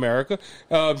 not in America.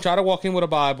 Try to walk in with a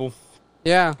Bible.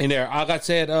 Yeah, in there. I got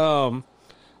said.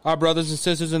 Our brothers and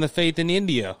sisters in the faith in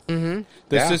India, the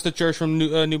sister church from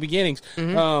New Beginnings,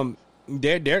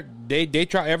 they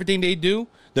try everything they do.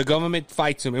 The government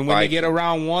fights them, and when they get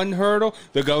around one hurdle,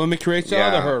 the government creates the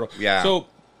other hurdle. Yeah. So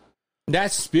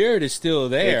that spirit is still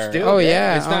there. It's still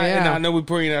there. It's not. And I know we're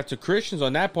bringing it up to Christians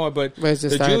on that point, but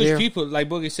the Jewish people, like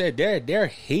Boogie said, they're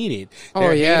hated.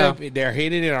 They're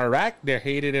hated in Iraq. They're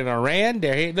hated in Iran.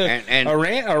 They're hated.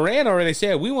 Iran already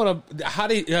said we want to. How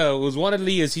did was one of the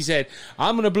leaders? He said,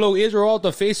 "I'm going to blow Israel off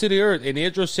the face of the earth," and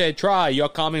Israel said, "Try. You're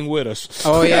coming with us."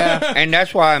 Oh yeah, and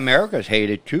that's why America's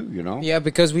hated too. You know. Yeah,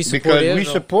 because we support Israel. We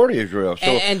support Israel.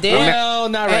 So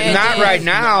not right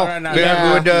now.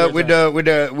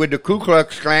 With the Ku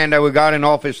Klux Klan that we got in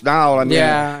office now, I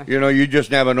mean, you know, you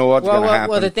just never know what's going to happen.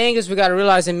 Well, the thing is, we got to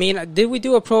realize. I mean, did we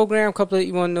do a program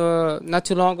not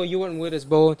too long ago? You weren't with us,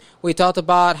 Bo. We talked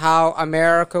about how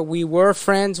America, we were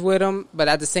friends with them, but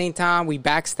at the same time, we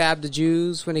backstabbed the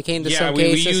Jews when it came to some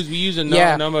cases. We use a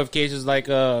number of cases like,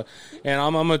 and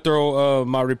I'm going to throw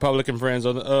my Republican friends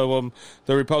on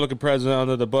the Republican president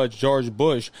under the bus, George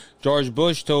Bush. George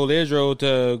Bush told Israel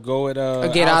to go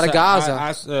and get out of Gaza.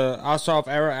 Asaf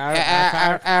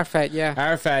Arafat, yeah.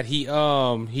 Arafat, he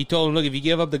told him, look, if you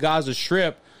give up the Gaza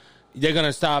Strip, they're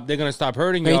gonna stop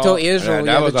hurting you. He told Israel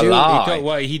that was a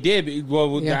lie. He did.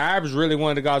 The Arabs really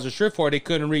wanted the Gaza Strip for it. They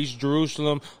couldn't reach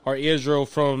Jerusalem or Israel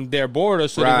from their border,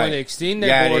 so they wanted to extend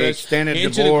their borders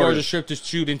into the Gaza Strip to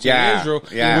shoot into Israel,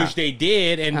 which they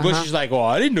did. And Bush is like, "Oh,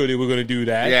 I didn't know they were going to do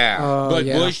that." Yeah,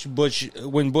 Bush,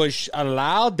 when Bush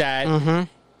allowed that,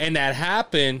 and that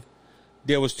happened.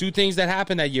 There was two things that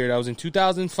happened that year. That was in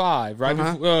 2005, right?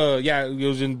 Before, it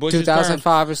was in Bush's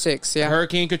 2005 or 6, yeah.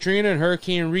 Hurricane Katrina and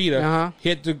Hurricane Rita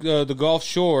hit the Gulf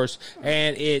Shores,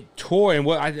 and it tore. And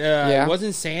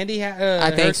wasn't Sandy?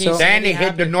 I think so. Sandy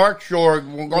hit the North Shore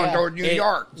going toward New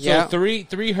York. So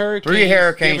three hurricanes. 3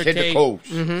 hurricanes hit the coast.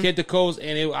 Hit the coast,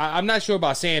 and I'm not sure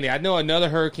about Sandy. I know another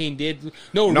hurricane did.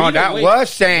 That was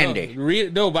Sandy.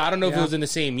 But I don't know if it was in the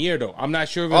same year though. I'm not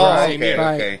sure if it was the same year.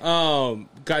 Okay.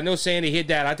 I know Sandy hit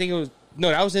that. I think it was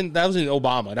that was in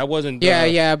Obama. That wasn't.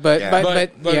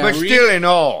 But still in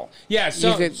all. Yeah,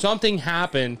 something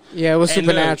happened. Yeah, it was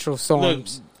supernatural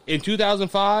storms. Look, in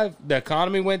 2005, the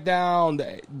economy went down.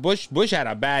 Bush had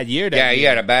a bad year that year. Yeah, he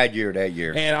had a bad year that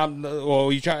year.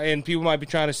 And people might be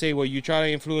trying to say, well, you trying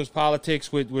to influence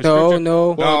politics with scripture.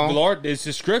 No. Well, Lord, it's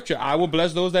the scripture. I will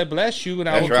bless those that bless you, and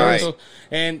I will curse those.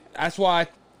 And that's why.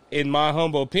 In my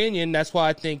humble opinion, that's why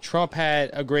I think Trump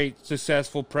had a great,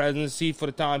 successful presidency for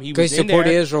the time he was in there. He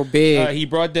supported Israel big. He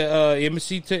brought the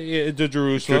embassy to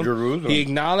Jerusalem. He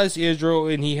acknowledged Israel,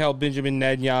 and he helped Benjamin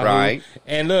Netanyahu. Right.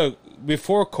 And look,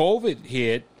 before COVID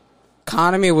hit,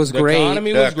 economy was great.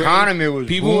 The economy was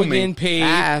people booming. were getting paid.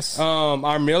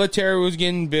 Our military was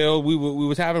getting built. We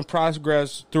was having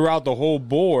progress throughout the whole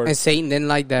board. And Satan didn't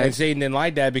like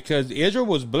that. Because Israel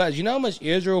was blessed. You know how much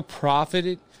Israel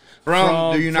profited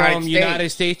from the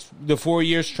United States the 4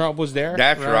 years Trump was there?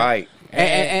 That's right.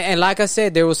 And like I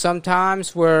said, there was some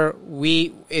times where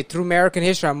through American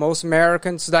history, most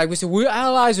Americans, like we said, we're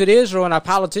allies with Israel, and our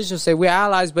politicians say we're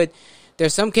allies, but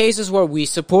there's some cases where we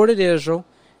supported Israel,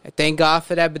 and thank God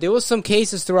for that, but there was some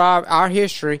cases throughout our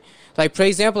history, like, for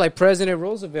example, like President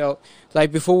Roosevelt,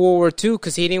 like before World War II,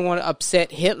 because he didn't want to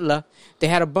upset Hitler, they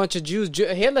had a bunch of Jews.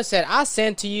 Hitler said, I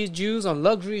sent to you Jews on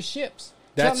luxury ships.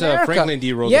 That's Franklin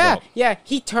D. Roosevelt. Yeah,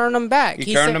 he turned them back.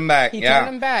 He turned them back.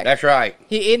 That's right.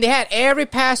 And they had every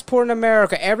passport in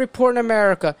America, every port in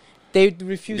America. They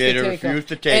refused to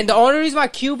take them. And the only reason why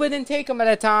Cuba didn't take them at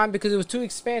that time because it was too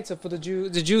expensive for the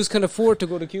Jews. The Jews couldn't afford to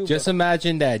go to Cuba. Just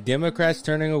imagine that Democrats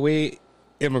turning away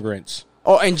immigrants.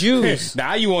 Oh, and Jews.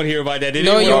 Now you won't hear about that.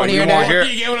 No, you won't hear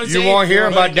that. You won't hear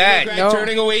about that.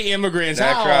 Turning away immigrants.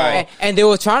 That's right. And they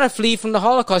were trying to flee from the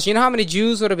Holocaust. You know how many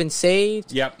Jews would have been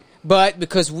saved? Yep. But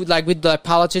because, like with the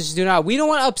politicians do now, we don't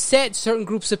want to upset certain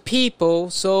groups of people,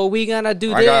 so we're going to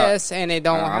do this, and it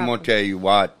don't happen. I'm going to tell you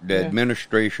what, the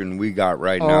administration we got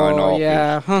right now in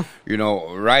office, you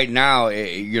know, right now,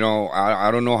 you know,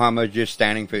 I don't know how much they're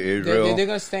standing for Israel. They're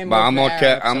going to stand but I'm going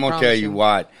to tell you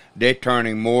what, they're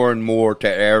turning more and more to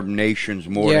Arab nations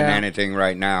more than anything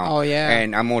right now. Oh, yeah.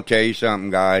 And I'm going to tell you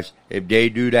something, guys. If they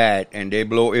do that and they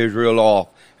blow Israel off,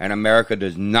 and America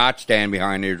does not stand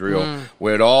behind Israel,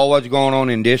 with all what's going on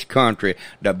in this country,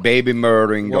 the baby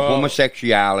murdering, the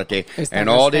homosexuality, and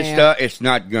all this stuff, it's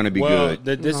not going to be good.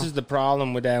 This is the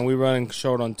problem with that, and we're running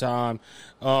short on time.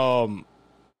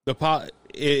 If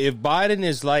Biden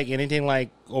is like anything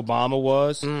like Obama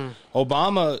was,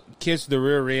 Obama kissed the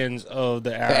rear ends of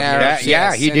the Arabs.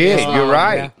 Yeah, he did. You're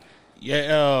right.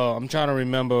 I'm trying to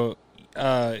remember.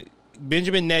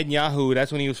 Benjamin Netanyahu,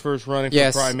 that's when he was first running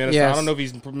for prime minister. I don't know if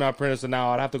he's not prime minister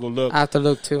now. I'd have to go look. I have to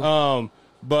look, too.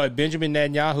 But Benjamin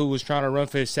Netanyahu was trying to run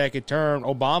for his second term.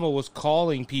 Obama was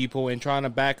calling people and trying to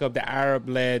back up the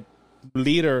Arab-led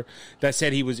leader that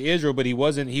said he was Israel, but he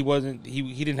wasn't. He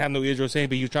didn't have no Israel saying,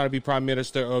 but he was trying to be prime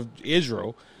minister of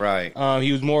Israel. Right.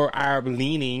 He was more Arab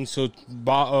leaning. So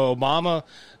Obama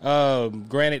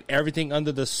granted everything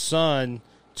under the sun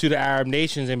to the Arab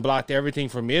nations and blocked everything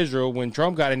from Israel. When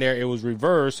Trump got in there, it was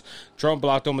reversed. Trump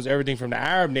blocked almost everything from the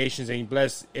Arab nations, and he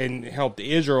blessed and helped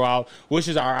Israel out, which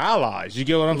is our allies. You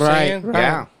get what I'm saying?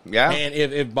 Right. Yeah. And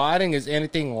if Biden is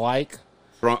anything like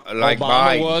Obama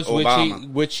Biden was, Obama.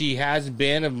 which he has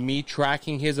been, of me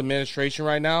tracking his administration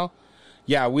right now,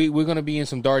 yeah, we're going to be in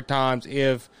some dark times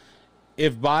if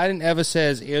Biden ever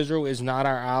says Israel is not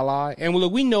our ally. And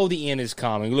look, we know the end is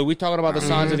coming. Look, we're talking about the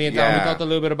signs of the end time. We talked a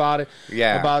little bit about it,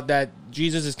 about that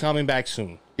Jesus is coming back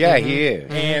soon. Yeah, he is.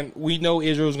 And we know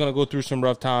Israel's going to go through some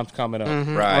rough times coming up.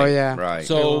 Right. Oh, yeah. Right.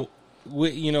 So,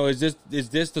 is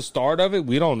this the start of it?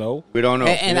 We don't know. We don't know.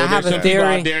 And I have a theory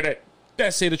out there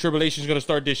that say the tribulation is going to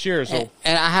start this year. So,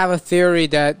 and I have a theory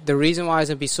that the reason why it's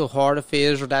going to be so hard for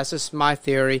Israel, that's just my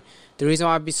theory. The reason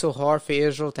why it'd be so hard for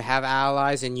Israel to have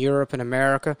allies in Europe and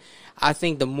America, I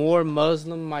think the more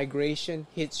Muslim migration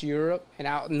hits Europe and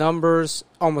outnumbers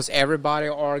almost everybody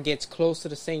or gets close to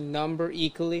the same number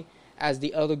equally as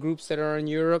the other groups that are in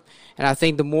Europe, and I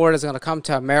think the more that's going to come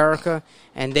to America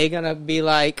and they're going to be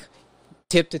like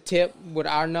tip to tip with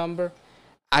our number,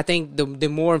 I think the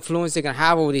more influence they're going to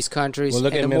have over these countries, and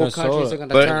the more countries are going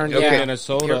to turn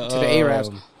Minnesota, to the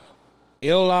Arabs.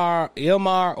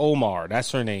 Ilmar Omar, that's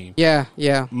her name.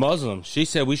 Yeah. Muslim. She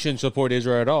said we shouldn't support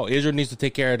Israel at all. Israel needs to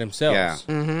take care of themselves.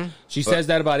 Yeah. She says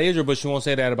that about Israel, but she won't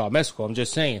say that about Mexico. I'm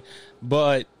just saying.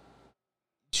 But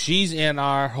she's in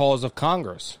our halls of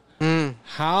Congress.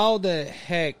 How the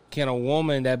heck can a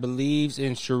woman that believes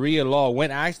in Sharia law,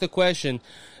 when asked the question,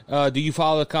 do you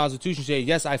follow the Constitution? She said,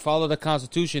 yes, I follow the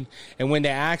Constitution. And when they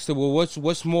asked her, well,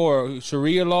 what's more,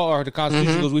 Sharia law or the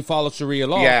Constitution? Because we follow Sharia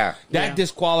law. Yeah. That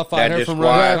disqualified her from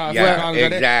running for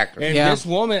Congress. Exactly. And this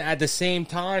woman at the same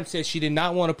time said she did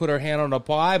not want to put her hand on the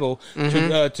Bible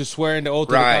to swear in the oath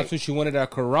of the Constitution. She wanted a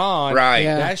Quran. Right.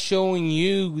 Yeah. That's showing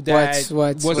you that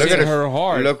what's in her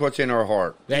heart. Look what's in her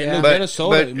heart. And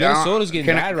Minnesota's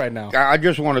getting bad right now. I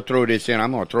just want to throw this in.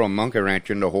 I'm going to throw a monkey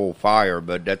wrench in the whole fire,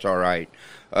 but that's all right.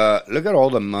 Look at all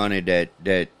the money that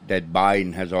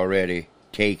Biden has already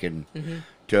taken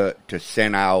to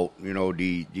send out,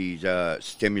 these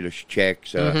stimulus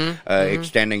checks,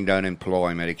 extending the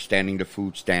unemployment, extending the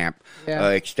food stamp,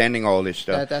 extending all this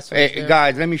stuff. Hey,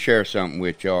 guys, let me share something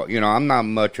with y'all. I'm not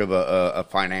much of a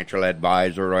financial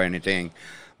advisor or anything,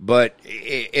 but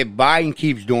if Biden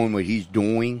keeps doing what he's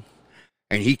doing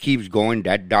and he keeps going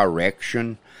that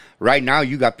direction, right now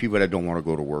you got people that don't want to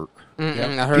go to work.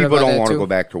 People don't want to go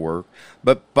back to work.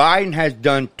 But Biden has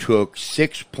took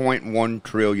 $6.1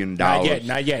 trillion.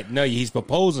 Not yet. No, he's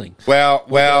proposing. Well,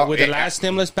 with the last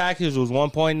stimulus package, it was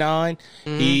 1.9.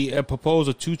 He proposed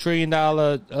a $2 trillion.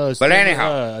 But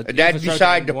anyhow, that's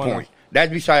beside the point.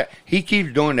 He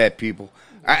keeps doing that, people.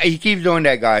 He keeps doing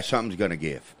that, guys. Something's going to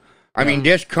give. I mean,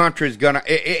 this country is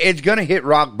it's gonna hit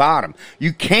rock bottom.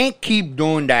 You can't keep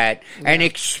doing that and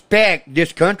expect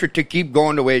this country to keep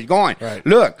going the way it's going. Right.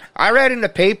 Look, I read in the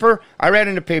paper,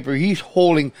 he's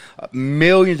holding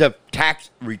millions of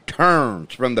tax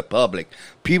returns from the public.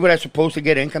 People that's supposed to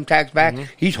get income tax back,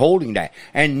 he's holding that.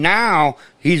 And now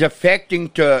he's affecting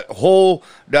to hold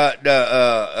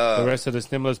the rest of the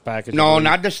stimulus package. No,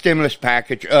 not the stimulus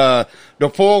package. The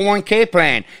 401k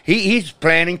plan. He's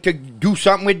planning to do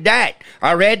something with that.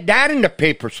 I read that in the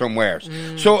paper somewhere.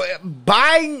 So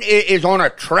Biden is on a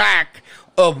track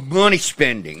of money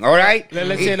spending, all right?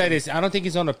 Let's say it like this. I don't think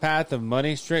he's on the path of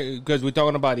money, because we're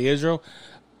talking about Israel,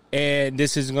 and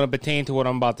this is going to pertain to what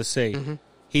I'm about to say.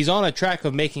 He's on a track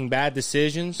of making bad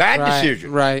decisions.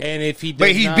 Decisions. Right. And if he does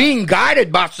But he's being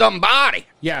guided by somebody.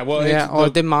 Yeah, well, or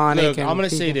demonic. Look, I'm going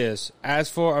to say this. As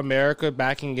for America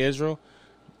backing Israel,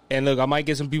 and look, I might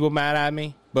get some people mad at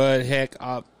me, but heck,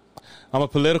 I'm a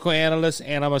political analyst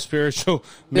and I'm a spiritual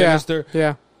minister.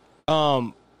 Yeah.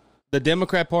 The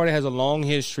Democrat Party has a long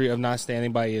history of not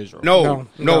standing by Israel. No,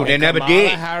 they never Kamala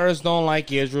did. Harris don't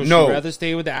like Israel. No. She'd rather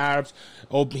stay with the Arabs.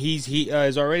 He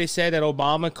has already said that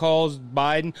Obama calls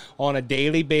Biden on a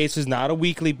daily basis, not a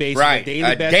weekly basis. Right,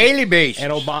 a daily basis.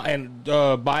 And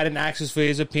Biden asks for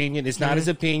his opinion. It's not his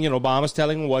opinion. Obama's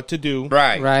telling him what to do.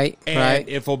 Right. And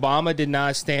if Obama did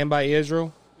not stand by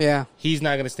Israel, he's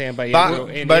not going to stand by Israel.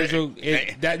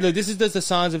 Look, this is just the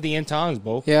signs of the end times,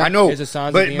 Bo. Yeah, I know. It's the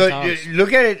signs of the end times.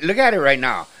 Look at it right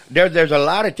now. There's a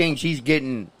lot of things he's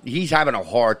having a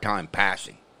hard time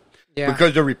passing. Yeah.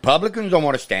 Because the Republicans don't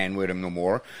want to stand with him no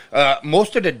more.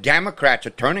 Most of the Democrats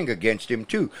are turning against him,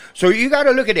 too. So you got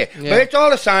to look at it. Yeah. But it's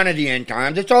all a sign of the end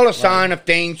times. It's all a sign of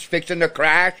things fixing to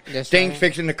crash, things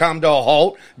fixing to come to a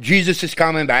halt. Jesus is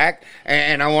coming back.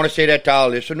 And I want to say that to our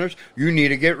listeners. You need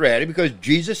to get ready because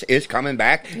Jesus is coming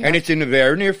back. Yeah. And it's in the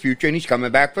very near future. And he's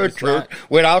coming back for a church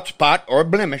without spot or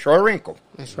blemish or wrinkle.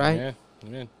 That's right. Yeah.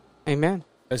 Amen. Amen.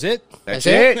 That's it? That's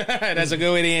it. That's a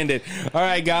good way to end it. All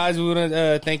right, guys. We want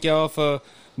to thank y'all for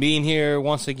being here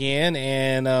once again.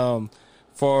 And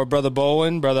for Brother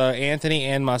Bowen, Brother Anthony,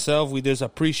 and myself, we just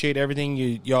appreciate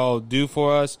everything y'all do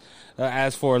for us.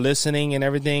 As for listening and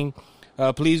everything,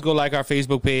 please go like our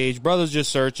Facebook page, Brothers Just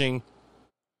Searching.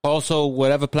 Also,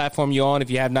 whatever platform you're on, if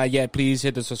you have not yet, please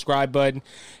hit the subscribe button.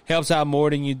 Helps out more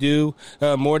than you do,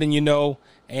 more than you know.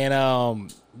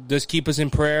 And just keep us in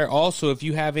prayer. Also, if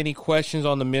you have any questions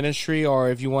on the ministry or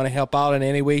if you want to help out in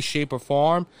any way, shape, or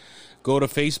form, go to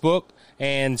Facebook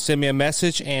and send me a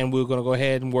message, and we're going to go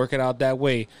ahead and work it out that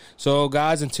way. So,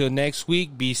 guys, until next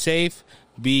week, be safe,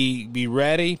 be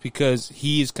ready, because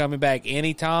he is coming back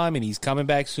anytime, and he's coming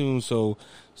back soon. So,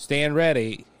 stand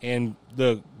ready. And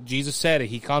Jesus said it.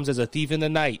 He comes as a thief in the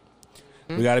night.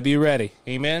 We got to be ready.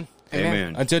 Amen?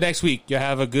 Amen. Until next week, you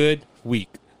have a good week.